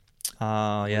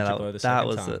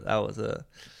that was a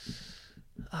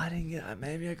I didn't get,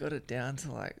 maybe I got it down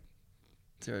to like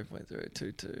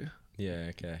 0.022. Yeah,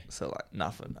 okay. So like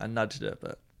nothing. I nudged it,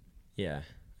 but yeah,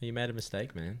 you made a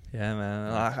mistake, man. Yeah,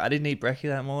 man. Like, I didn't eat brekkie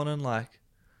that morning. Like,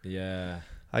 yeah,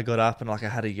 I got up and like I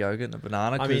had a yogurt and a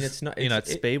banana. I mean, it's not,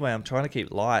 it's Speedway. I'm trying to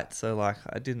keep light, so like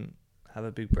I didn't have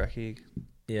a big brekkie.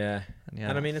 Yeah.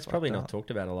 And I mean, it's probably not talked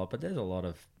about a lot, but there's a lot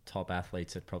of top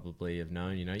athletes that probably have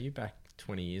known, you back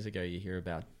 20 years ago, you hear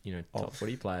about, top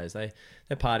footy players. They're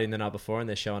partying the night before and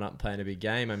they're showing up and playing a big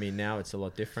game. I mean, now it's a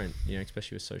lot different,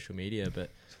 especially with social media. But,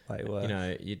 way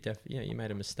worse. You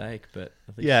made a mistake, but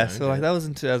at least yeah, so like that was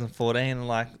in 2014, and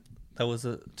like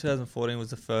 2014 was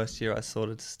the first year I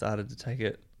started to take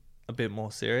it a bit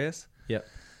more serious. Yep.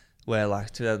 Where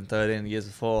like 2013, years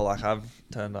before, like I've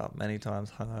turned up many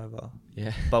times hungover.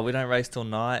 Yeah. But we don't race till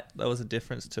night. That was a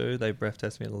difference too. They breath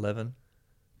test me at 11.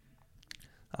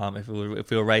 If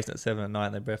we were racing at 7 at night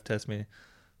and they breath test me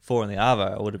 4 in the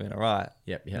Arvo, I would have been alright.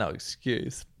 Yep. No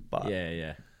excuse. But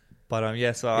yeah. But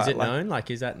so is it known? Like,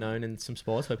 is that known in some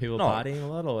sports where people are partying a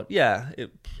lot? Or yeah,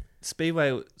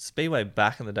 Speedway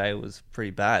back in the day was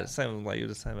pretty bad. Same like you were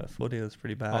just saying about footy, it was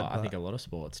pretty bad. I think a lot of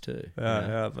sports too.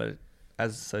 Yeah, but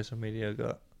as social media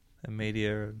got and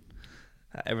media and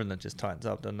everything just tightens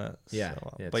up, doesn't it? Yeah.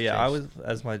 So, yeah, but I was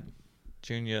as my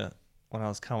junior when I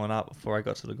was coming up before I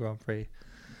got to the Grand Prix.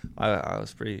 I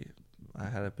was pretty. I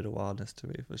had a bit of wildness to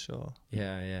me for sure.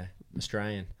 Yeah.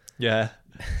 Australian. Yeah,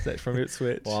 that from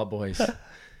Ipswich. Wild boys.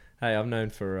 Hey, I'm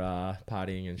known for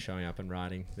partying and showing up and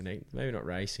riding maybe not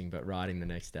racing, but riding the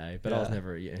next day. But I was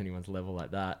never at anyone's level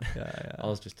like that. Yeah. I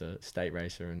was just a state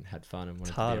racer and had fun and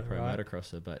wanted to be a pro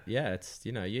motocrosser. But yeah, it's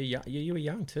you were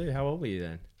young too. How old were you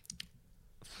then?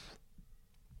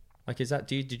 Like, is that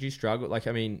did you struggle? Like,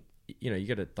 I mean, you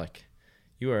got to like,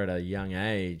 you were at a young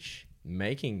age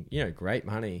making great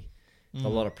money. A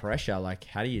lot of pressure. Like,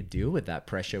 how do you deal with that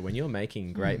pressure when you're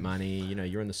making great money?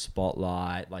 You're in the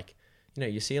spotlight. Like,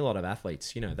 you see a lot of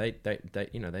athletes.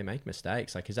 They make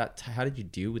mistakes. Like, how did you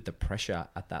deal with the pressure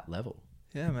at that level?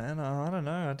 Yeah, man. I don't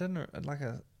know. I didn't, like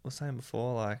I was saying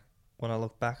before. Like, when I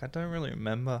look back, I don't really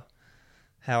remember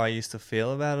how I used to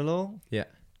feel about it all. Yeah,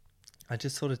 I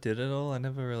just sort of did it all. I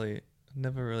never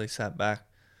really sat back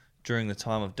during the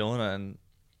time of doing it and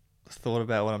thought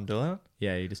about what I'm doing.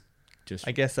 Yeah, you just.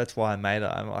 I guess that's why I made it.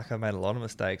 I made a lot of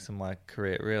mistakes in my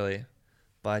career, really,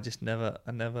 but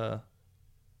I never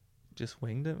just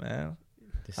winged it, man.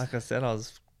 Like I said, I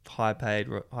was high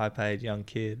paid young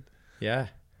kid. Yeah,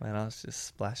 man, I was just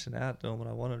splashing out, doing what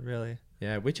I wanted, really.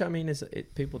 Yeah, which I mean is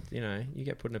people, you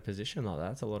get put in a position like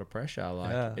that. It's a lot of pressure.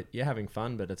 Like you're having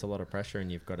fun, but it's a lot of pressure,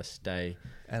 and you've got to stay.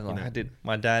 And like I did,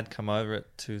 my dad come over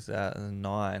at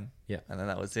 2009. Yeah, and then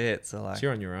that was it. So like, so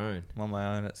you're on your own. I'm on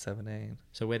my own at 17.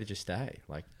 So where did you stay?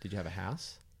 Like, did you have a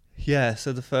house? Yeah.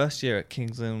 So the first year at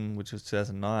Kingsland, which was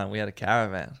 2009, we had a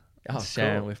caravan.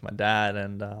 Sharing with my dad,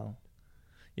 and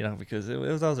because it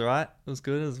was alright. It was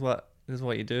good. It was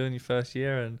what you do in your first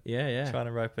year, and trying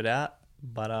to rope it out.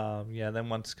 But then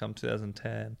once come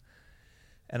 2010,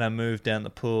 and I moved down the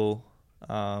pool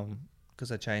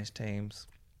because I changed teams.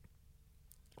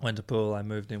 Went to pool. I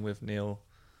moved in with Neil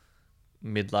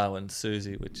Midlow and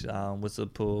Susie, which was the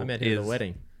pool. I met him at the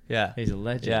wedding. Yeah, he's a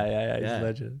legend. Yeah, he's a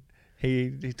legend.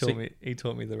 He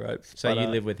taught me the ropes. So you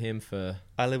live with him for?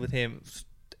 I lived with him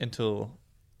until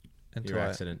your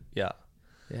accident. Yeah.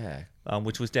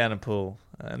 Which was down in pool,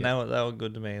 and they were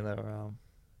good to me. They were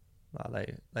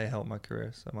they helped my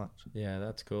career so much. Yeah,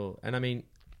 that's cool. And I mean,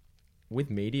 with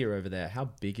media over there,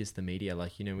 how big is the media?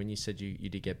 Like, when you said you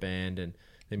did get banned, and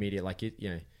the media, like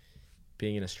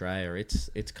being in Australia,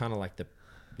 it's kind of like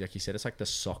like you said, it's like the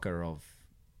soccer of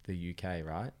the UK,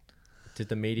 right? Did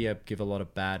the media give a lot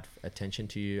of bad attention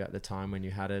to you at the time when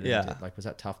you had it? Yeah. And was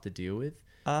that tough to deal with?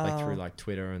 Like through like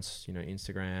Twitter and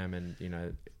Instagram and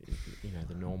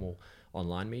the normal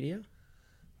online media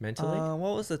mentally?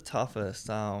 What was the toughest?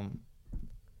 I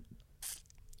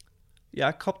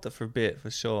copped it for a bit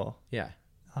for sure. Yeah.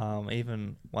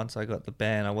 Even once I got the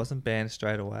ban, I wasn't banned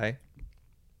straight away.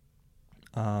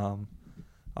 I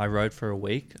rode for a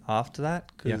week after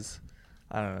that because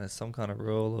I don't know, there's some kind of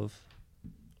rule of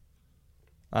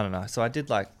I don't know. So I did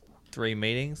like 3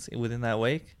 meetings within that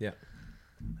week. Yeah.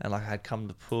 And like I'd come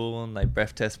to pool and they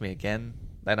breath test me again.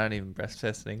 They don't even breath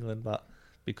test in England, but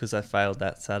because I failed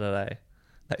that Saturday,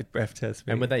 they breath test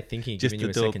me. And were they thinking giving you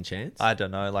a second chance? I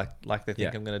don't know. Like they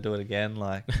think I'm going to do it again.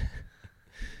 Like,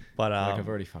 but like I've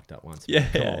already fucked up once. Yeah.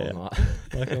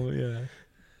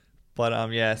 But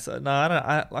so no, I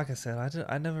don't. Like I said,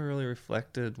 I never really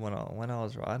reflected when I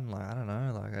was riding. Like I don't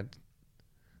know. Like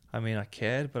I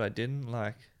cared, but I didn't.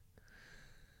 Like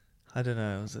I don't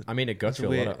know. It got you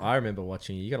a lot of. I remember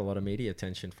watching you. You got a lot of media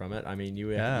attention from it. I mean, you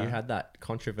had that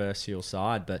controversial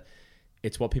side, but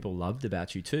it's what people loved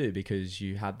about you too, because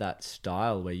you had that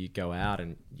style where you go out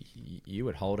and you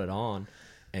would hold it on,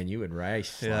 and you would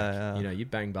race. You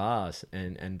bang bars,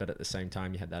 but at the same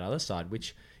time you had that other side,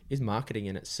 which is marketing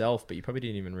in itself, but you probably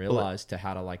didn't even realize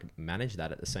how to like manage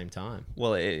that at the same time.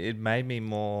 Well, it made me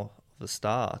more of a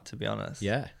star, to be honest.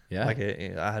 Yeah. Like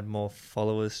I had more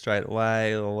followers straight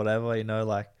away or whatever, you know,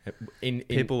 like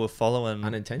people were following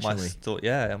unintentionally.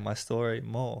 my story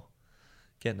more.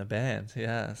 Getting a band.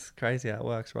 Yeah, it's crazy how it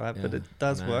works, right? Yeah, but it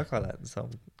does work like that in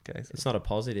some cases. It's not a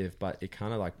positive, but it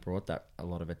kind of like brought that a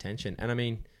lot of attention. And I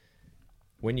mean,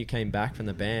 when you came back from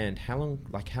the band, how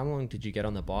long did you get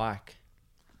on the bike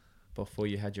before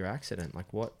you had your accident?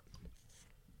 Like what?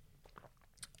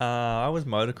 I was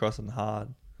motocrossing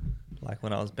hard, like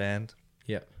when I was banned.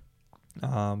 Yep.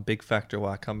 Big factor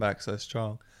why I come back so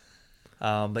strong.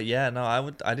 But yeah, no,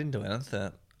 I didn't do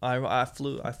anything. I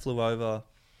flew over.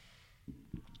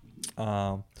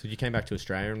 So you came back to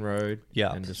Australian Road.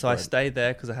 Yeah. And so I stayed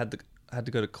there because I had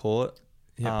to go to court.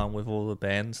 Yep. With all the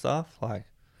band stuff, like.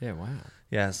 Yeah. Wow.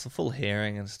 Yeah, it's a full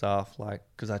hearing and stuff, like,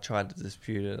 because I tried to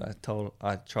dispute it.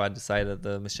 I tried to say that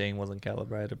the machine wasn't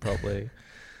calibrated properly,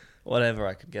 whatever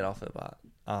I could get off it, but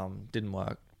didn't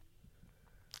work.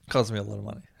 Cost me a lot of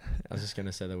money. I was just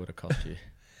gonna say that would have cost you,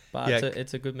 but Yeah.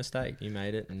 it's a good mistake. You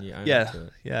made it and you owned Yeah, up to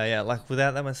it. yeah. Like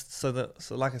without that, so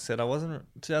like I said, I wasn't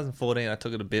 2014. I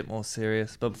took it a bit more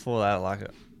serious, but before that, like,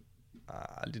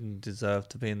 I didn't deserve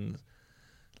to be in.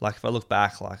 Like if I look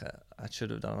back, like I should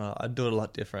have done it. I'd do it a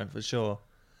lot different for sure.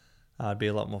 I'd be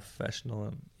a lot more professional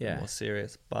and more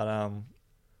serious. But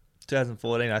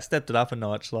 2014, I stepped it up a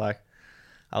notch. Like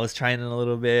I was training a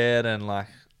little bit, and like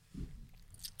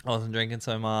I wasn't drinking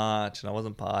so much, and I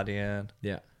wasn't partying.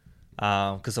 Yeah.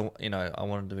 Because I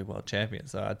wanted to be world champion,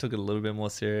 so I took it a little bit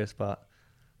more serious, but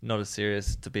not as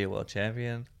serious to be a world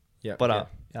champion. Yeah.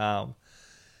 But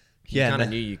you kind of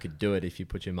knew you could do it if you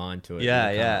put your mind to it. Yeah,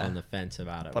 you were yeah. kinda on the fence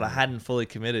about it. But I hadn't fully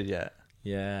committed yet.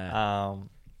 Yeah.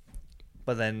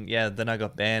 But then I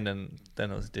got banned, and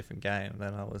then it was a different game.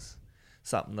 Then I was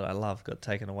something that I loved got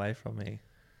taken away from me.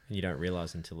 And you don't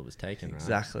realize until it was taken, right?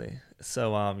 Exactly.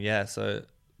 So so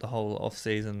the whole off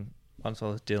season, once I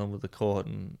was dealing with the court,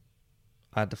 and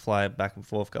I had to fly back and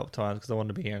forth a couple of times because I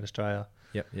wanted to be here in Australia.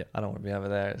 Yep. I don't want to be over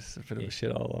there. It's a bit of a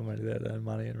shithole. I'm only there to earn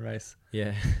money and race.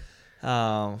 Yeah.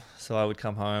 So I would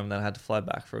come home, then I had to fly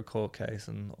back for a court case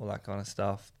and all that kind of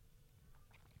stuff.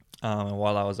 And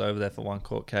while I was over there for one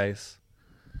court case,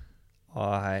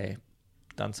 I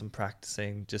done some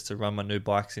practicing just to run my new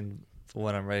bikes in for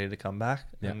when I'm ready to come back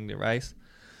and race.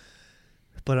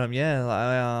 But I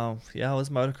was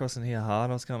motocrossing here hard.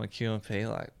 I was going to Q&P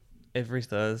like every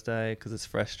Thursday because it's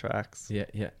fresh tracks.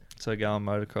 Yeah. So I go on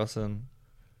motocrossing,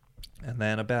 and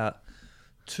then about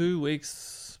 2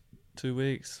 weeks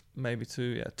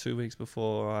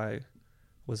before I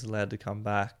was allowed to come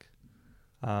back,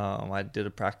 I did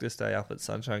a practice day up at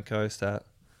Sunshine Coast at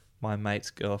my mate's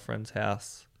girlfriend's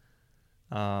house.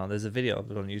 There's a video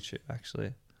of it on YouTube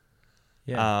actually.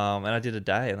 Yeah. And I did a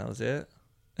day, and that was it.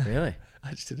 Really?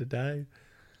 I just did a day.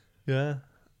 Yeah.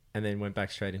 And then went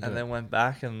back straight into it. And then went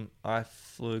back, and I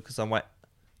flew because I'm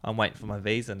waiting for my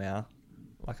visa now.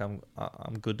 Like I'm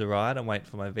good to ride. I'm waiting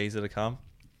for my visa to come.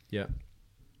 Yeah.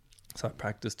 So I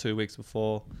practiced 2 weeks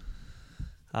before.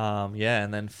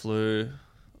 And then flew.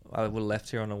 I would have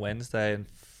left here on a Wednesday and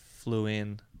flew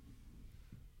into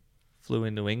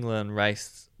England. I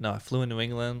flew into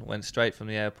England. Went straight from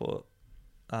the airport.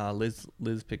 Liz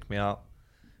picked me up.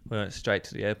 We went straight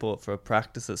to the airport for a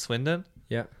practice at Swindon.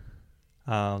 Yeah.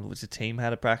 Which the team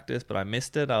had a practice, but I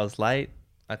missed it. I was late.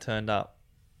 I turned up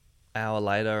an hour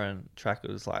later, and track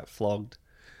was like flogged.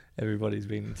 Everybody's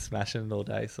been smashing it all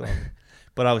day. So,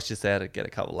 but I was just there to get a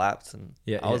couple laps, and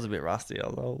I was a bit rusty. I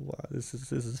was like, oh, wow, this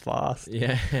is fast.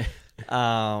 Yeah. It's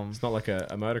not like a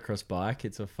motocross bike.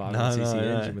 It's a 500cc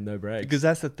engine with no brakes. Because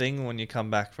that's the thing when you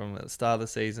come back from the start of the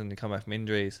season, you come back from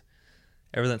injuries,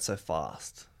 everything's so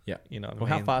fast. Yeah. You know what well,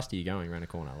 I mean? how fast are you going around a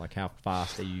corner? Like, how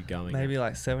fast are you going? Maybe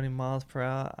like 70 miles per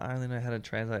hour. I only know how to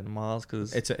translate in miles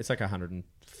because it's like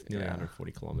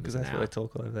 140 kilometers. Because that's what they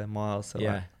talk over there, miles. So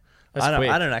yeah.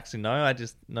 I don't actually know. I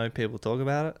just know people talk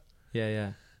about it.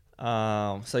 Yeah.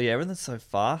 So yeah, everything's so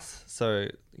fast. So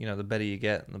the better you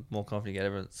get, and the more confident you get,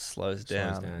 everything slows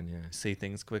down. Yeah. See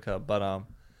things quicker. But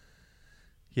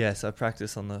so I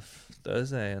practiced on the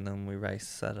Thursday, and then we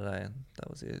raced Saturday, and that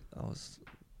was it. I was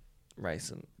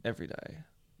racing every day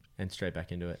and straight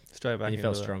back into it. And you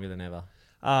felt stronger than ever.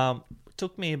 It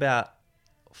took me about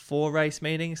 4 race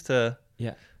meetings to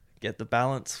get the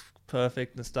balance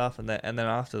perfect and stuff, and then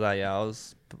after that, I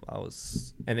was.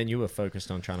 And then you were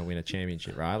focused on trying to win a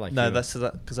championship, right? Like that's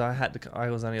because I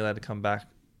was only allowed to come back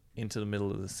into the middle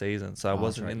of the season, so I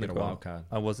wasn't in the wild card.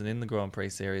 I wasn't in the Grand Prix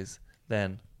series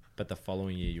then. But the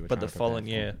following year you were. But the following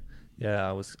year,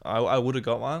 I was. I would have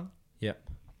got one. Yep.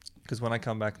 Because when I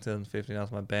come back to 2015, I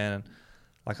was my band, and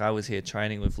like I was here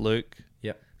training with Luke.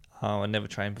 Yep. I never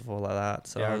trained before like that.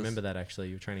 So yeah, I remember that actually.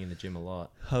 You were training in the gym a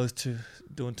lot. I was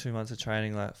doing 2 months of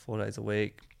training, like 4 days a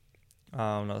week.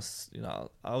 And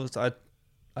I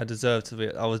deserved to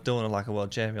be. I was doing it like a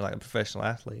world champion, like a professional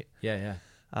athlete. Yeah.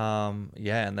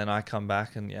 And then I come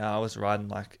back and I was riding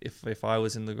like if I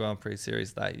was in the Grand Prix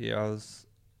series that year,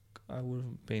 I would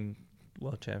have been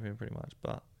world champion pretty much,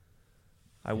 but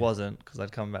I wasn't because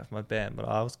I'd come back from my band. But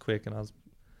I was quick and I was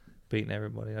beating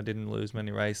everybody. I didn't lose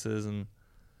many races and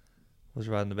was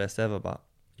riding the best ever. But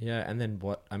yeah, and then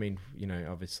what? I mean,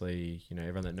 obviously,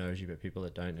 everyone that knows you, but people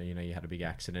that don't know, you had a big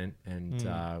accident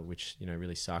and which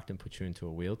really sucked and put you into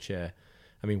a wheelchair.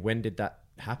 I mean, when did that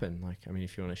happen? Like, I mean,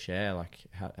 if you want to share, like,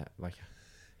 how, like.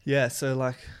 Yeah, so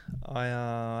like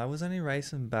I was only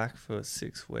racing back for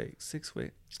 6 weeks. 6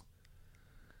 weeks.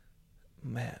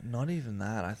 Man, not even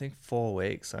that. I think 4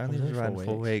 weeks. I only was riding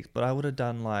 4 weeks, but I would have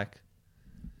done like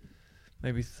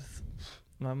maybe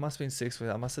no, it must have been 6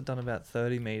 weeks. I must have done about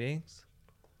 30 meetings.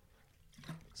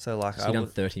 So like so you done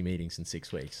 30 meetings in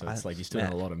 6 weeks. So it's like you're still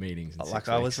doing a lot of meetings in 6 weeks.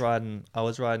 I was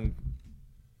riding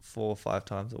 4 or 5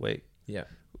 times a week. Yeah.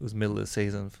 It was middle of the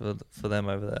season for them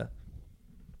over there.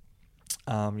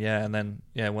 And then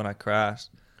when I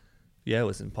crashed, it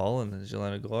was in Poland in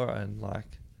Zielona Góra, and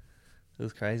like it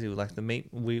was crazy. Like the meet,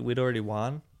 we'd already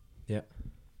won. Yeah.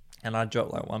 And I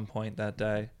dropped like 1 point that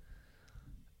day,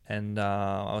 and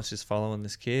I was just following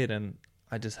this kid, and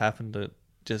I just happened to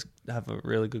just have a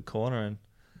really good corner, and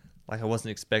like I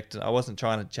wasn't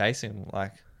trying to chase him.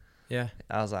 Like, yeah,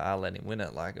 I was like, I'll let him win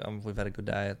it. Like, we've had a good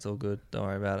day. It's all good. Don't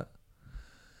worry about it.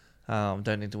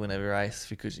 Don't need to win every race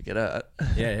because you get hurt.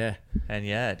 Yeah.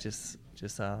 And just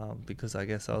because I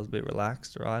guess I was a bit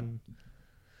relaxed riding,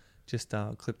 just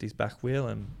clipped his back wheel,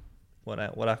 and what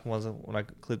happened was when I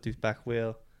clipped his back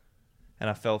wheel and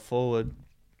I fell forward,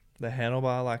 the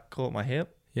handlebar like caught my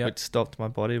hip, which stopped my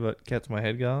body but kept my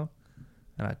head going,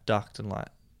 and I ducked and like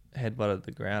headbutted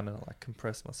the ground and it like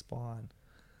compressed my spine,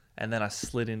 and then I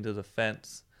slid into the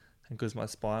fence, and because my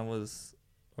spine was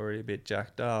already a bit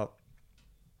jacked up,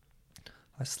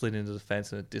 I slid into the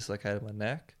fence and it dislocated my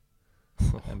neck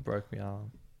and broke my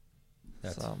arm.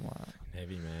 That's so I'm like,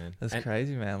 heavy, man. That's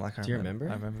crazy, man. Like, do you remember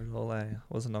it? I remember it all. I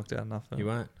wasn't knocked out nothing. You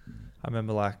weren't? I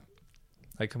remember like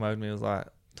they come over to me, it was like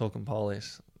talking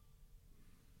Polish,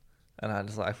 and I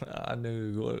just like I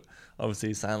knew what obviously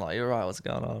he's saying, like, you're right, what's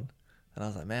going on? And I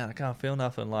was like, man, I can't feel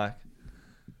nothing. Like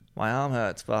my arm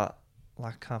hurts, but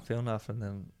like I can't feel nothing.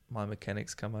 Then my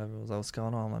mechanics come over and was like, what's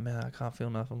going on? I'm like, man, I can't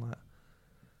feel nothing. Like,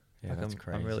 that's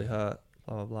crazy. I'm really hurt.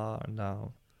 Blah blah blah. And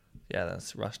then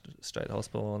rushed straight to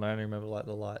hospital, and I only remember like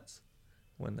the lights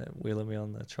when they're wheeling me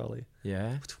on the trolley.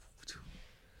 Yeah.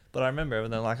 But I remember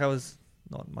everything. Like I was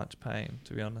not much pain,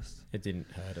 to be honest. It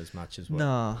didn't hurt as much as what?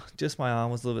 No, just my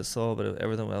arm was a little bit sore, but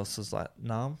everything else was like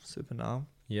numb, super numb.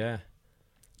 Yeah.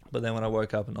 But then when I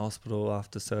woke up in hospital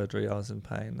after surgery, I was in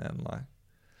pain, and like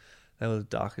they were the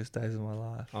darkest days of my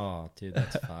life. Oh, dude,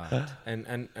 that's fucked.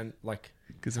 And like,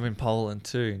 because I'm in Poland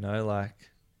too, you know, like.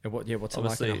 What's it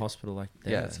like in a hospital like that?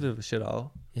 Yeah, it's a bit of a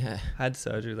shithole. Yeah. Had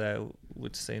surgery there,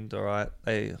 which seemed alright.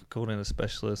 They called in a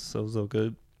specialist, so it was all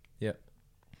good. Yeah.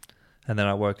 And then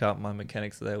I woke up, my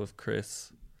mechanics were there with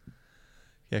Chris.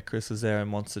 Yeah, Chris was there and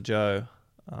Monster Joe,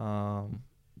 and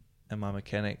my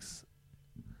mechanics.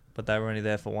 But they were only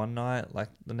there for one night, like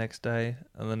the next day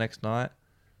and the next night.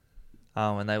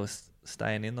 And they were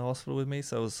staying in the hospital with me,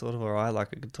 so it was sort of alright, like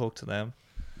I could talk to them.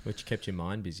 Which kept your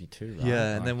mind busy too, right?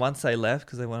 Yeah, and then once they left,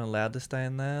 because they weren't allowed to stay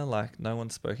in there, like no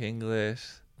one spoke English.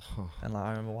 And like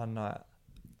I remember one night,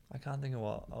 I can't think of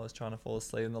what, I was trying to fall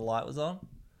asleep and the light was on.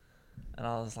 And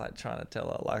I was like trying to tell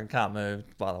her, like I can't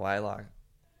move, by the way, like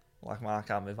I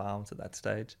can't move arms at that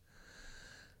stage.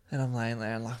 And I'm laying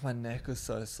there and like my neck was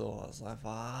so sore. I was like,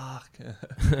 fuck.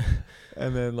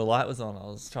 And then the light was on. I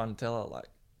was trying to tell her, like,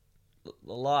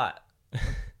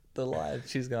 the light.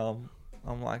 She's going,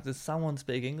 I'm like, does someone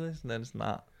speak English? And then it's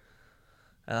not.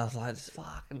 And I was like, just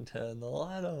fucking turn the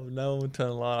light off. No one would turn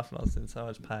the light off, and I was in so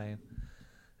much pain.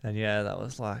 And that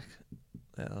was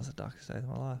the darkest day of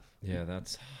my life. Yeah,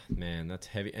 that's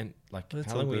heavy. And like,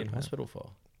 That's how long were you in man. hospital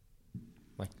for?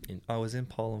 Like, I was in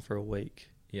Poland for a week.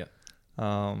 Yeah.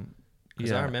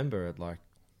 Because I remember it like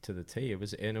to the T. It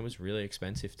was really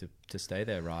expensive to stay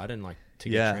there, right? And like to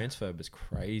get transferred was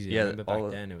crazy. Yeah, I remember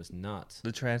back then it was nuts.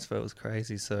 The transfer was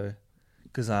crazy. So,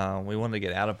 because we wanted to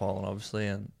get out of Poland, obviously,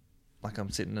 and like I'm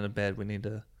sitting in a bed, we need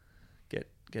to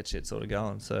get shit sort of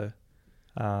going. So,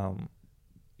 I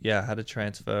had to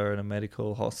transfer in a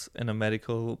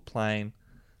medical plane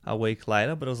a week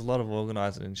later, but it was a lot of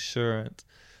organising insurance.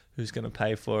 Who's going to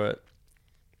pay for it?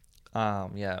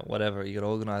 Whatever, you got to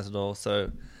organise it all.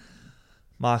 So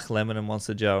Mark Lemon and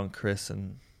Monster Joe and Chris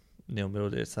and Neil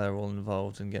Middleditch, they were all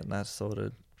involved in getting that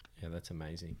sorted. Yeah, that's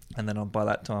amazing. And then by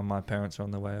that time, my parents were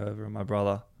on their way over and my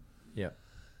brother. Yeah.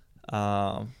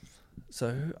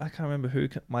 So I can't remember who.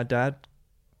 My dad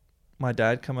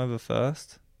come over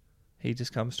first. He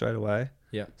just come straight away.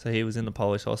 Yeah. So he was in the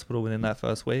Polish hospital within that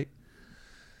first week.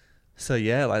 So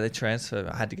yeah, like they transferred.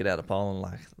 I had to get out of Poland.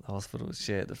 Like the hospital was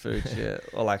shit, the food shit.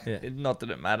 Or like, not that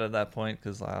it mattered at that point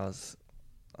because like,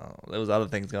 there was other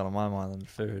things going on in my mind than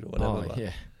food or whatever. Oh,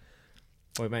 yeah.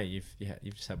 Well, mate, you've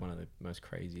just had one of the most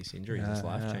craziest injuries. It's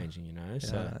life changing, you know.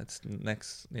 So it's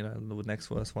next, the next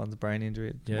worst one's brain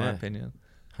injury, in my opinion.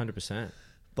 100%.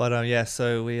 But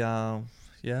so we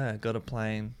got a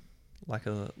plane, like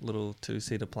a little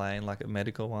 2-seater plane, like a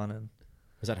medical one. And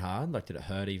was that hard? Like, did it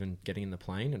hurt even getting in the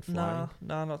plane and flying?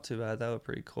 No, not too bad. They were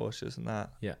pretty cautious and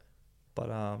that. Yeah. But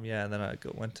and then I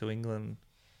went to England,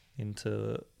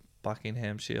 into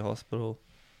Buckinghamshire Hospital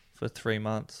for 3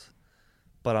 months.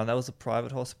 But that was a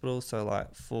private hospital, so like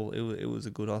it was a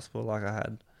good hospital. Like I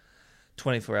had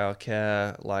 24-hour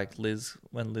care. Like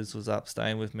when Liz was up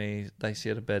staying with me, she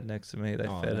had a bed next to me. They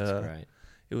fed her. Great.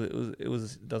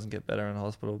 It doesn't get better in a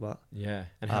hospital, but yeah.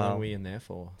 And how long were you in there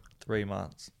for? 3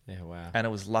 months. Yeah, wow. And it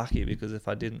was lucky because if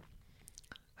I didn't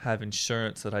have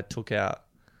insurance that I took out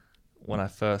when I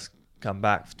first come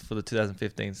back for the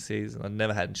 2015 season, I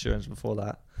never had insurance before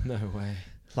that. No way.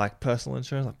 Like personal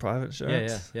insurance, like private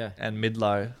insurance. Yeah. And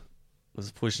Midlow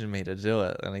was pushing me to do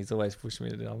it, and he's always pushing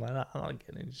me to do it. I'm like, I'm not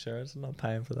getting insurance. I'm not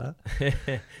paying for that.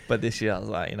 But this year I was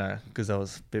like, because I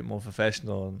was a bit more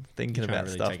professional and thinking about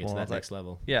really stuff take it more. to I was that next like,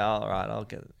 level. yeah, all right, I'll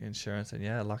get insurance. And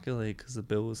yeah, luckily, because the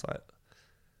bill was like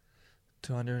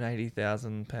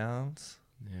 £280,000.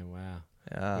 Yeah, wow.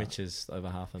 Yeah, which is over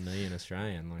 $500,000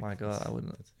 Australian. Like, my God, I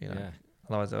wouldn't. Yeah.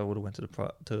 Otherwise, I would have went to the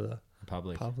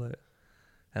public,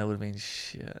 and it would have been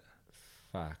shit.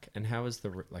 Fuck. And how was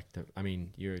I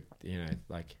mean, you're,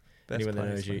 like, Best anyone that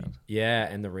place, knows you, man.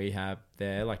 yeah, and the rehab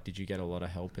there, like, did you get a lot of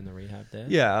help in the rehab there?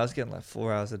 Yeah, I was getting like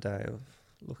 4 hours a day of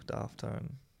looked after,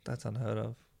 and that's unheard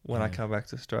of. When I come back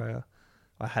to Australia,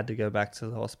 I had to go back to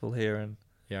the hospital here, and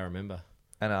yeah, I remember.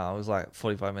 And I was like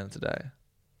 45 minutes a day.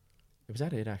 Was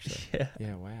that it, actually? Yeah.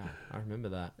 Yeah, wow. I remember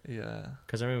that. Yeah.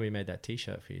 Because I remember we made that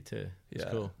T-shirt for you too. It was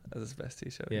cool. That was the best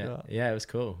T-shirt yeah. we got. Yeah, it was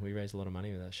cool. We raised a lot of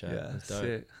money with that shirt. Yeah, it was dope.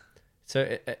 sick.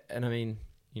 So, and I mean,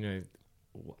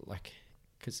 like,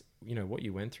 because, what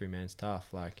you went through, man, is tough.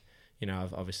 Like,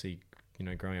 I've obviously,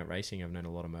 growing up racing, I've known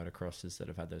a lot of motocrossers that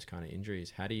have had those kind of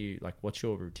injuries. How do you, like, what's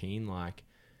your routine like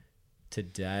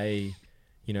today,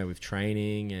 with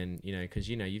training and, because,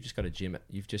 you've just got a gym,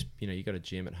 you got a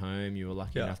gym at home. You were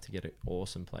lucky enough to get an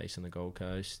awesome place in the Gold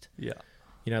Coast. Yeah.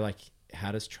 Like,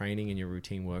 how does training and your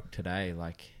routine work today?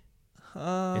 Like,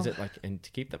 is it like, and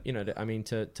to keep them,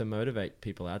 to motivate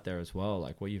people out there as well,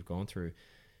 like what you've gone through,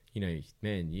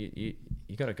 man, you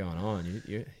got it going on.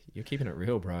 You're keeping it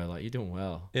real, bro. Like, you're doing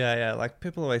well. Yeah. Like,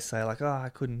 people always say like, oh, I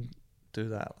couldn't do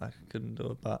that. Like, I couldn't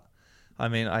do it. But I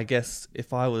mean, I guess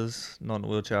if I was not in a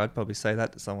wheelchair, I'd probably say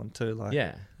that to someone too. Like,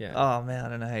 yeah. Oh man, I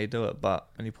don't know how you do it. But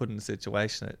when you put in a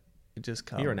situation, it just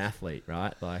comes. You're an athlete,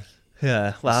 right? Like,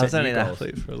 yeah. Well, I was only an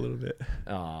athlete for a little bit.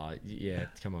 Oh, yeah.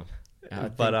 Come on. I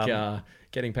think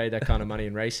getting paid that kind of money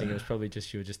in racing, it was probably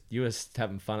just you were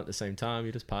having fun at the same time.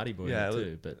 You're just party boy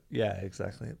too. But yeah,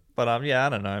 exactly. But I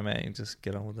don't know, man. Just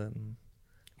get on with it. And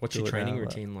what's your training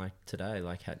routine like today?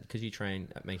 Like, because you train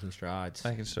at Making Strides.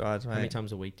 Making Strides, mate. How many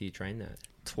times a week do you train that?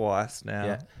 Twice now.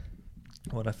 Yeah.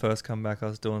 When I first come back, I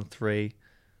was doing 3,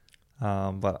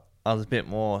 but I was a bit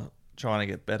more trying to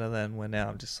get better then. Where now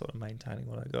I'm just sort of maintaining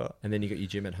what I got. And then you got your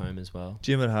gym at home as well.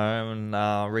 Gym at home,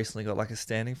 and recently got like a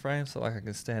standing frame, so like I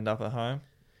can stand up at home.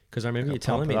 Because I remember you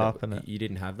telling me that you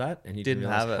didn't have that, and you didn't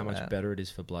realize how much better it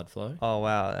is for blood flow. Oh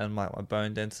wow! And my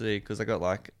bone density, because I got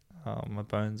like my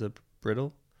bones are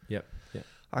brittle. Yep.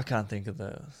 I can't think of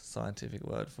the scientific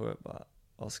word for it, but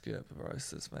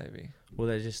osteoporosis maybe. Well,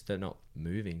 they're not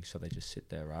moving, so they just sit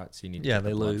there, right? So you need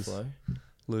they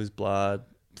lose blood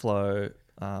flow.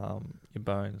 Your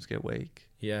bones get weak.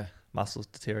 Yeah. Muscles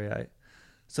deteriorate.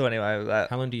 So anyway,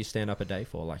 how long do you stand up a day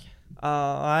for? Like,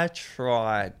 I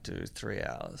try to 3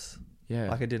 hours. Yeah.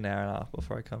 Like I did an hour and a half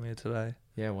before I come here today.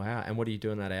 Yeah. Wow. And what do you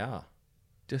do in that hour?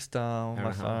 Just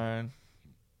my phone.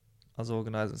 I was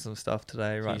organising some stuff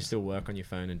today. So you still work on your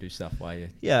phone and do stuff while you...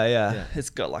 Yeah. It's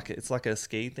got it's like a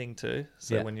ski thing too.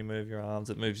 So when you move your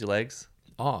arms, it moves your legs.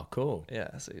 Oh, cool.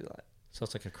 Yeah. So you so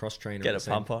it's like a cross trainer. Get a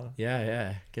pump on.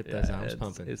 Yeah. Get those arms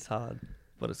pumping. It's hard,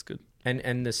 but it's good.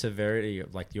 And the severity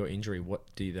of like your injury,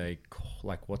 what do they call,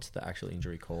 like what's the actual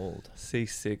injury called?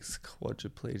 C6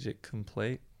 quadriplegic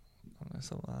complete. I don't know,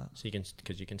 something like that. So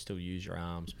because you can still use your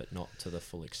arms, but not to the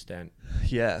full extent.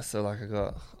 Yeah, so I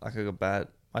got bad.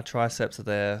 My triceps are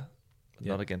there, but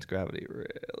Yeah. not against gravity,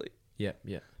 really. Yeah,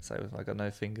 yeah. So if I got no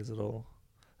fingers at all,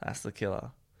 that's the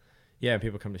killer. Yeah, and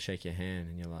people come to shake your hand,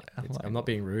 and you're like, I'm like, I'm not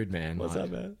being rude, man. What's like, up,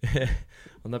 man?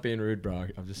 I'm not being rude, bro.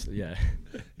 I'm just, yeah.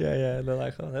 Yeah. And they're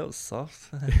like, oh, that was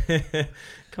soft.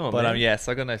 Come on, But man. yeah,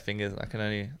 so I got no fingers. I can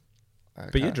only.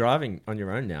 But you're driving on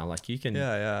your own now. Like, you can.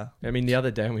 Yeah. I mean, the other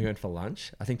day when we went for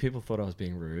lunch, I think people thought I was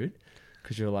being rude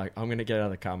because you're like, I'm going to get out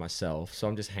of the car myself. So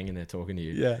I'm just hanging there talking to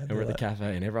you. Yeah. And we're at the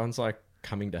cafe, and everyone's like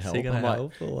coming to help. So you're I'm gonna like,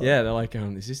 help or what? yeah, they're like,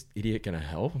 is this idiot going to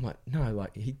help? I'm like, no,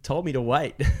 like, he told me to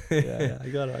wait. Yeah, I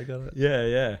got it.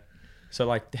 Yeah. So,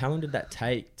 like, how long did that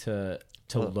take to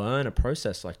Well, learn a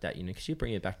process like that? You know, because you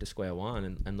bring it back to square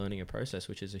one and learning a process,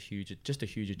 which is a huge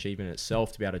achievement in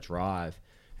itself to be able to drive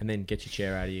and then get your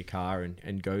chair out of your car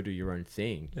and go do your own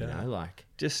thing. You Yeah. know, like,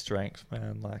 just strength,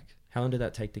 man. Like, how long did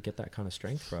that take to get that kind of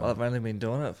strength, bro? well, I've only been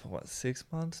doing it for 6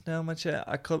 months now. My chair.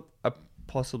 I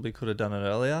possibly could have done it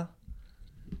earlier,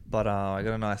 but I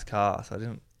got a nice car, so I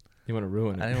didn't You want to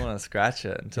ruin it? I didn't want to scratch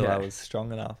it until Yeah. I was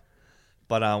strong enough.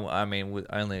 But I mean, with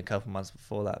only a couple months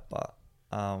before that. But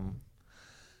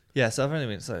yeah. So I've only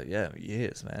been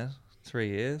years, man. 3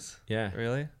 years. Yeah.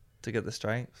 Really, to get the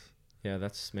strength. Yeah,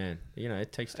 that's, man, you know,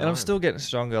 it takes time. And I'm still getting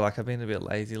stronger. Like, I've been a bit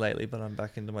lazy lately, but I'm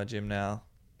back into my gym now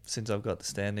since I've got the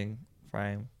standing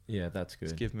frame. Yeah, that's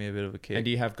It's good. given me a bit of a kick. And do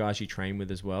you have guys you train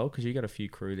with as well? Because you got a few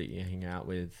crew that you hang out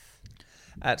with.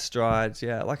 At Strides,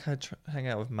 yeah. Like, I hang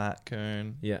out with Matt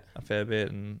Coon Yeah. a fair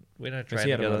bit, and we don't Because train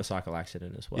he had a together. motorcycle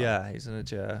accident as well. Yeah, he's in a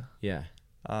chair. Yeah.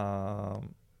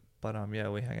 But yeah,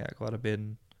 we hang out quite a bit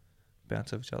and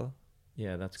bounce off each other.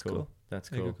 Yeah, that's It's cool. cool. That's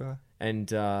He's a cool. good guy.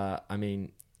 And I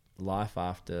mean, life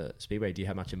after Speedway, do you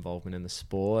have much involvement in the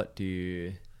sport? Do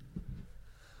you...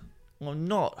 Well,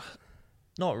 not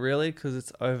really, because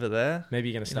it's over there. Maybe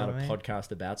you're going to You know start what a I mean?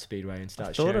 podcast about Speedway and start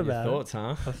I've thought sharing your about it. thoughts,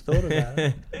 huh? I've thought about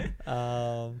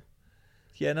it.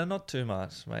 Yeah, no, not too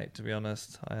much, mate, to be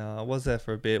honest. I was there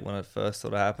for a bit when it first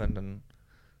sort of happened and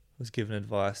was given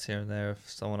advice here and there if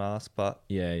someone asked, but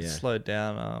Yeah, yeah. slowed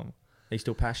down. Are you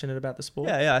still passionate about the sport?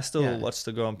 Yeah, I still Yeah. watch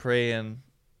the Grand Prix, and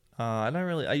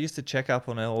I used to check up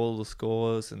on all the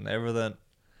scores and everything,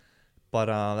 but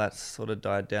that's sort of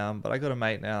died down. But I got a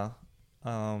mate now,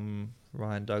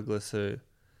 Ryan Douglas, who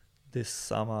this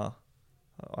summer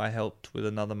I helped with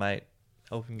another mate,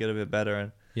 help him get a bit better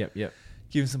and Yep.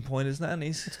 give him some pointers now, and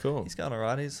It's cool. he's going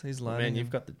alright. He's learning. Man, and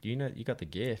you got the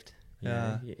gift. You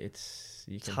Yeah. know,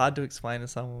 it's hard to explain to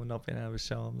someone not being able to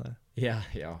show them though, Yeah,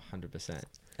 100%.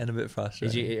 and a bit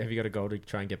frustrating. Have you got a goal to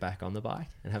try and get back on the bike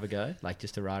and have a go, like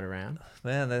just to ride around?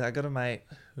 Man, I got a mate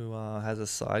who has a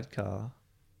sidecar.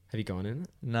 Have you gone in it?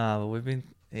 No,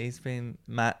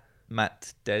 but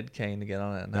Matt's dead keen to get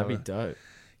on it. And That'd be have dope.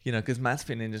 because Matt's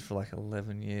been injured for like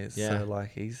 11 years. Yeah. So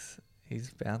like he's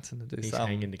bouncing to do He's something.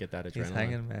 hanging to get that adrenaline. He's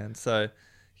hanging, man. So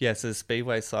yeah, so the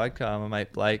Speedway sidecar, my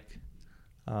mate Blake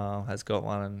has got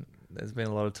one, and there's been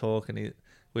a lot of talk, and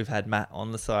we've had Matt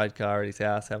on the sidecar at his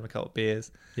house having a couple of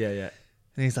beers, Yeah.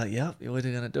 and he's like, "Yep, we're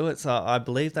going to do it." So I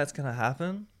believe that's going to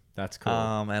happen. That's cool.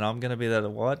 And I'm going to be there to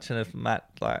watch, and if Matt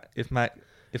Hey, you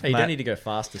Matt don't need to go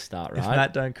fast to start, if right?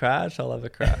 Matt don't crash, I'll have a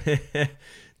crash.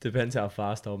 Depends how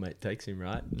fast old mate takes him,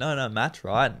 right? No, Matt's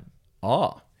riding.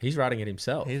 Oh, he's riding it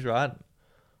himself. He's riding.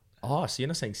 Oh, so you're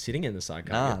not saying sitting in the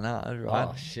sidecar? No, he's riding.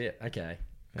 Oh, shit. Okay.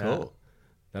 Yeah. Cool.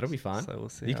 That'll be fun. So we'll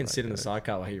see. You how can that sit in the goes.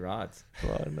 sidecar while he rides.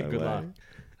 Well, no Good way.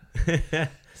 luck.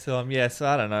 So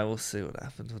I don't know. We'll see what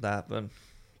happens with that, but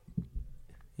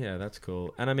Yeah, that's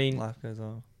cool. And I mean, life goes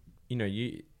on. you know,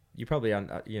 you probably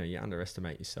you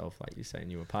underestimate yourself, like you're saying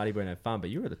you were party boy and had fun, but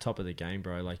you were at the top of the game,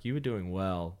 bro. Like, you were doing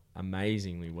well,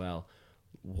 amazingly well.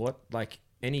 What, like,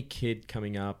 any kid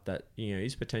coming up that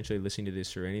is potentially listening to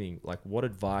this or anything, like, what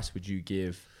advice would you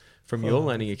give from your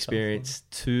learning that's a tough experience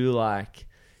to, like,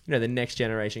 the next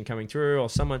generation coming through, or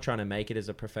someone trying to make it as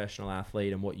a professional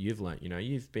athlete, and what you've learned?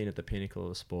 You've been at the pinnacle of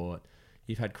the sport.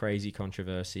 You've had crazy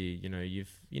controversy.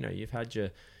 You've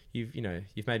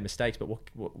made mistakes, but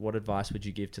what advice would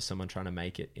you give to someone trying to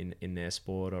make it in their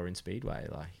sport or in Speedway?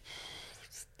 Like,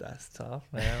 That's tough,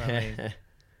 man. I mean,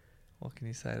 what can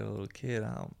you say to a little kid?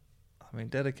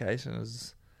 Dedication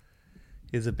is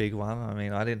a big one. I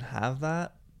mean, I didn't have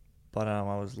that, but I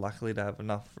was lucky to have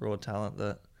enough raw talent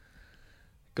that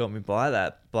got me by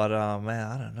that. But man,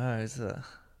 I don't know.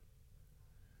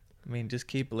 Just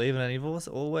keep believing, and you've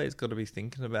always got to be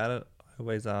thinking about it. I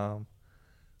always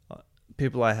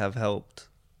people I have helped,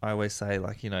 I always say,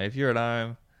 like, if you're at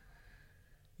home,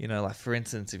 like, for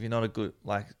instance, if you're not good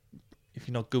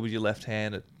with your left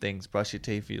hand at things, brush your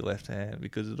teeth with your left hand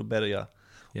because it'll better you.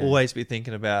 always be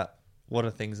thinking about what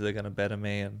are things that are going to better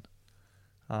me, and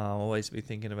always be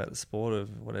thinking about the sport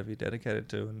of whatever you're dedicated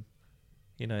to, and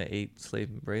eat, sleep,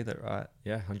 and breathe it, right?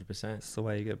 Yeah, 100%. That's the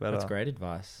way you get better. That's great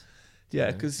advice. Yeah,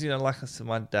 because like I said,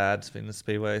 my dad's been in the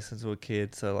Speedway since we were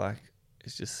kids, so like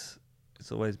it's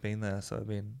always been there. So I've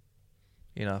been,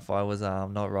 if I was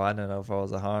not riding it, or if I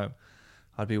was at home,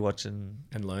 I'd be watching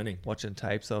and watching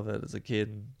tapes of it as a kid.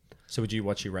 And so would you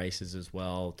watch your races as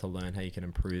well to learn how you can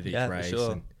improve each race? For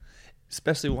sure.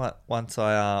 Especially once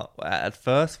I at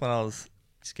first when I was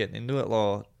just getting into it,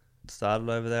 or started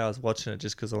over there, I was watching it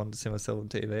just because I wanted to see myself on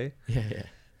TV. Yeah.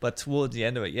 But towards the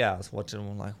end of it, I was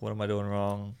watching like, what am I doing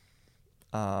wrong?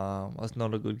 I was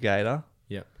not a good gator.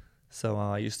 Yep. So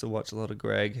I used to watch a lot of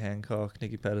Greg Hancock,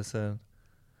 Nicky Pedersen,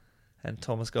 and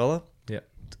Thomas Goller. Yep.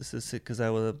 Just because they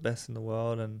were the best in the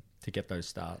world, and to get those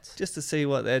starts, just to see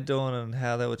what they're doing and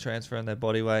how they were transferring their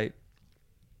body weight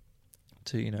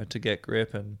to to get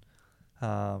grip. And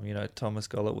Thomas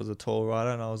Goller was a tall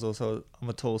rider, and I'm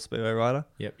a tall speedway rider.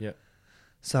 Yep.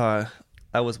 So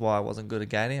that was why I wasn't good at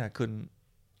gaining. I couldn't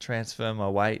transfer my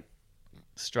weight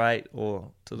straight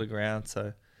or to the ground.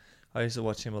 So I used to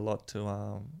watch him a lot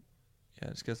to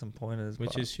just get some pointers.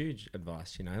 Which is huge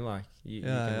advice, like you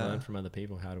can learn from other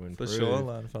people how to improve. For sure,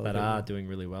 learn from other people are doing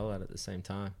really well at the same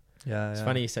time. Yeah, it's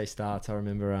funny you say starts. I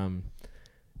remember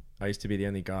I used to be the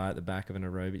only guy at the back of an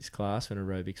aerobics class when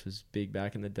aerobics was big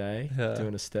back in the day,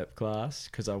 doing a step class,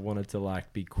 because I wanted to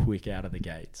like be quick out of the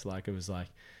gates. Like it was like,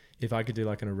 if I could do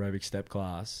like an aerobic step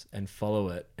class and follow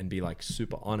it and be like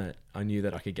super on it, I knew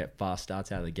that I could get fast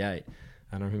starts out of the gate.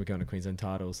 And I remember going to Queensland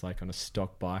titles like on a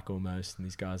stock bike almost, and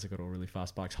these guys have got all really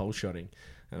fast bikes hole shotting.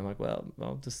 And I'm like, well,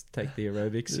 I'll just take the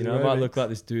aerobics. I might look like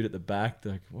this dude at the back.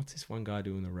 They're like, what's this one guy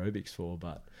doing aerobics for?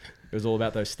 But it was all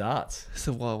about those starts.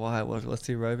 So why? What's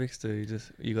the aerobics do?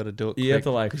 You got to do it quick. You have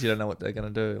to like, because you don't know what they're gonna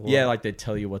do. Yeah, like they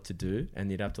tell you what to do, and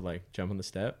you'd have to like jump on the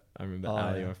step. I remember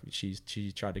Ali,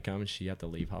 she tried to come and she had to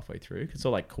leave halfway through. It's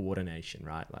all like coordination,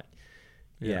 right? Like.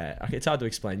 Yeah, it's hard to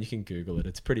explain. You can Google it.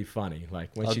 It's pretty funny. Like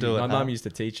when my mum used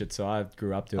to teach it, so I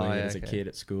grew up doing it as a kid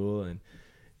at school, and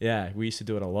we used to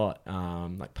do it a lot,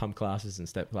 like pump classes and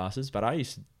step classes. But I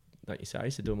used to, like you say, I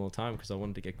used to do them all the time because I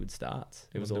wanted to get good starts.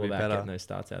 It was all about getting those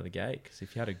starts out of the gate. Because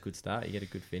if you had a good start, you get a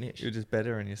good finish. You're just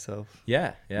better in yourself.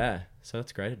 Yeah. So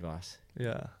that's great advice.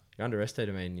 Yeah, you're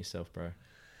underestimating yourself, bro.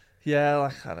 Yeah,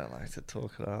 like I don't like to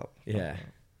talk it up. Yeah,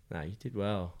 no, you did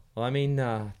well. Well, I mean,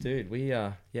 dude, we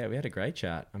had a great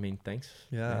chat. I mean, thanks.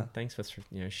 Yeah. Man, thanks for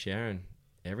sharing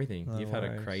everything. No You've worries.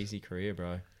 had a crazy career,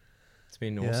 bro. It's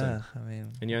been awesome. Yeah, I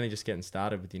mean, and you're only just getting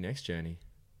started with your next journey.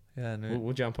 Yeah,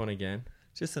 we'll jump on again.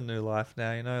 Just a new life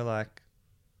now, like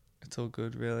it's all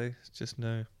good, really. It's just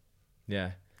new.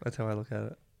 Yeah, that's how I look at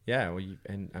it. Yeah, well,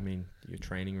 I mean, your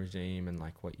training regime and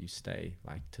like what you stay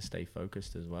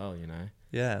focused as well.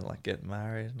 Yeah, and like getting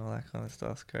married and all that kind of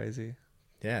stuff's crazy.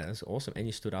 Yeah, that's awesome. And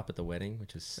you stood up at the wedding,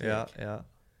 which is sick. Yeah. It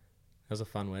was a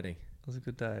fun wedding. It was a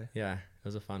good day. Yeah, it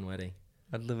was a fun wedding.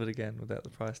 I'd live it again without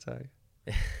the price tag.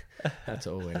 That's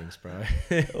all weddings, bro.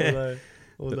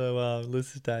 although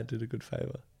Liz's dad did a good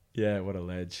favour. Yeah, what a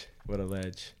ledge.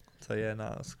 So yeah, no,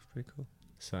 it was pretty cool.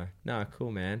 So, no,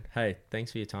 cool, man. Hey,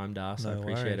 thanks for your time, Darcy. I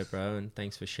appreciate worries. it, bro. And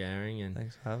thanks for sharing. And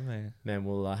thanks for having me. Man,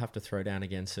 we'll have to throw down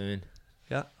again soon.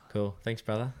 Yeah. Cool. Thanks,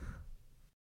 brother.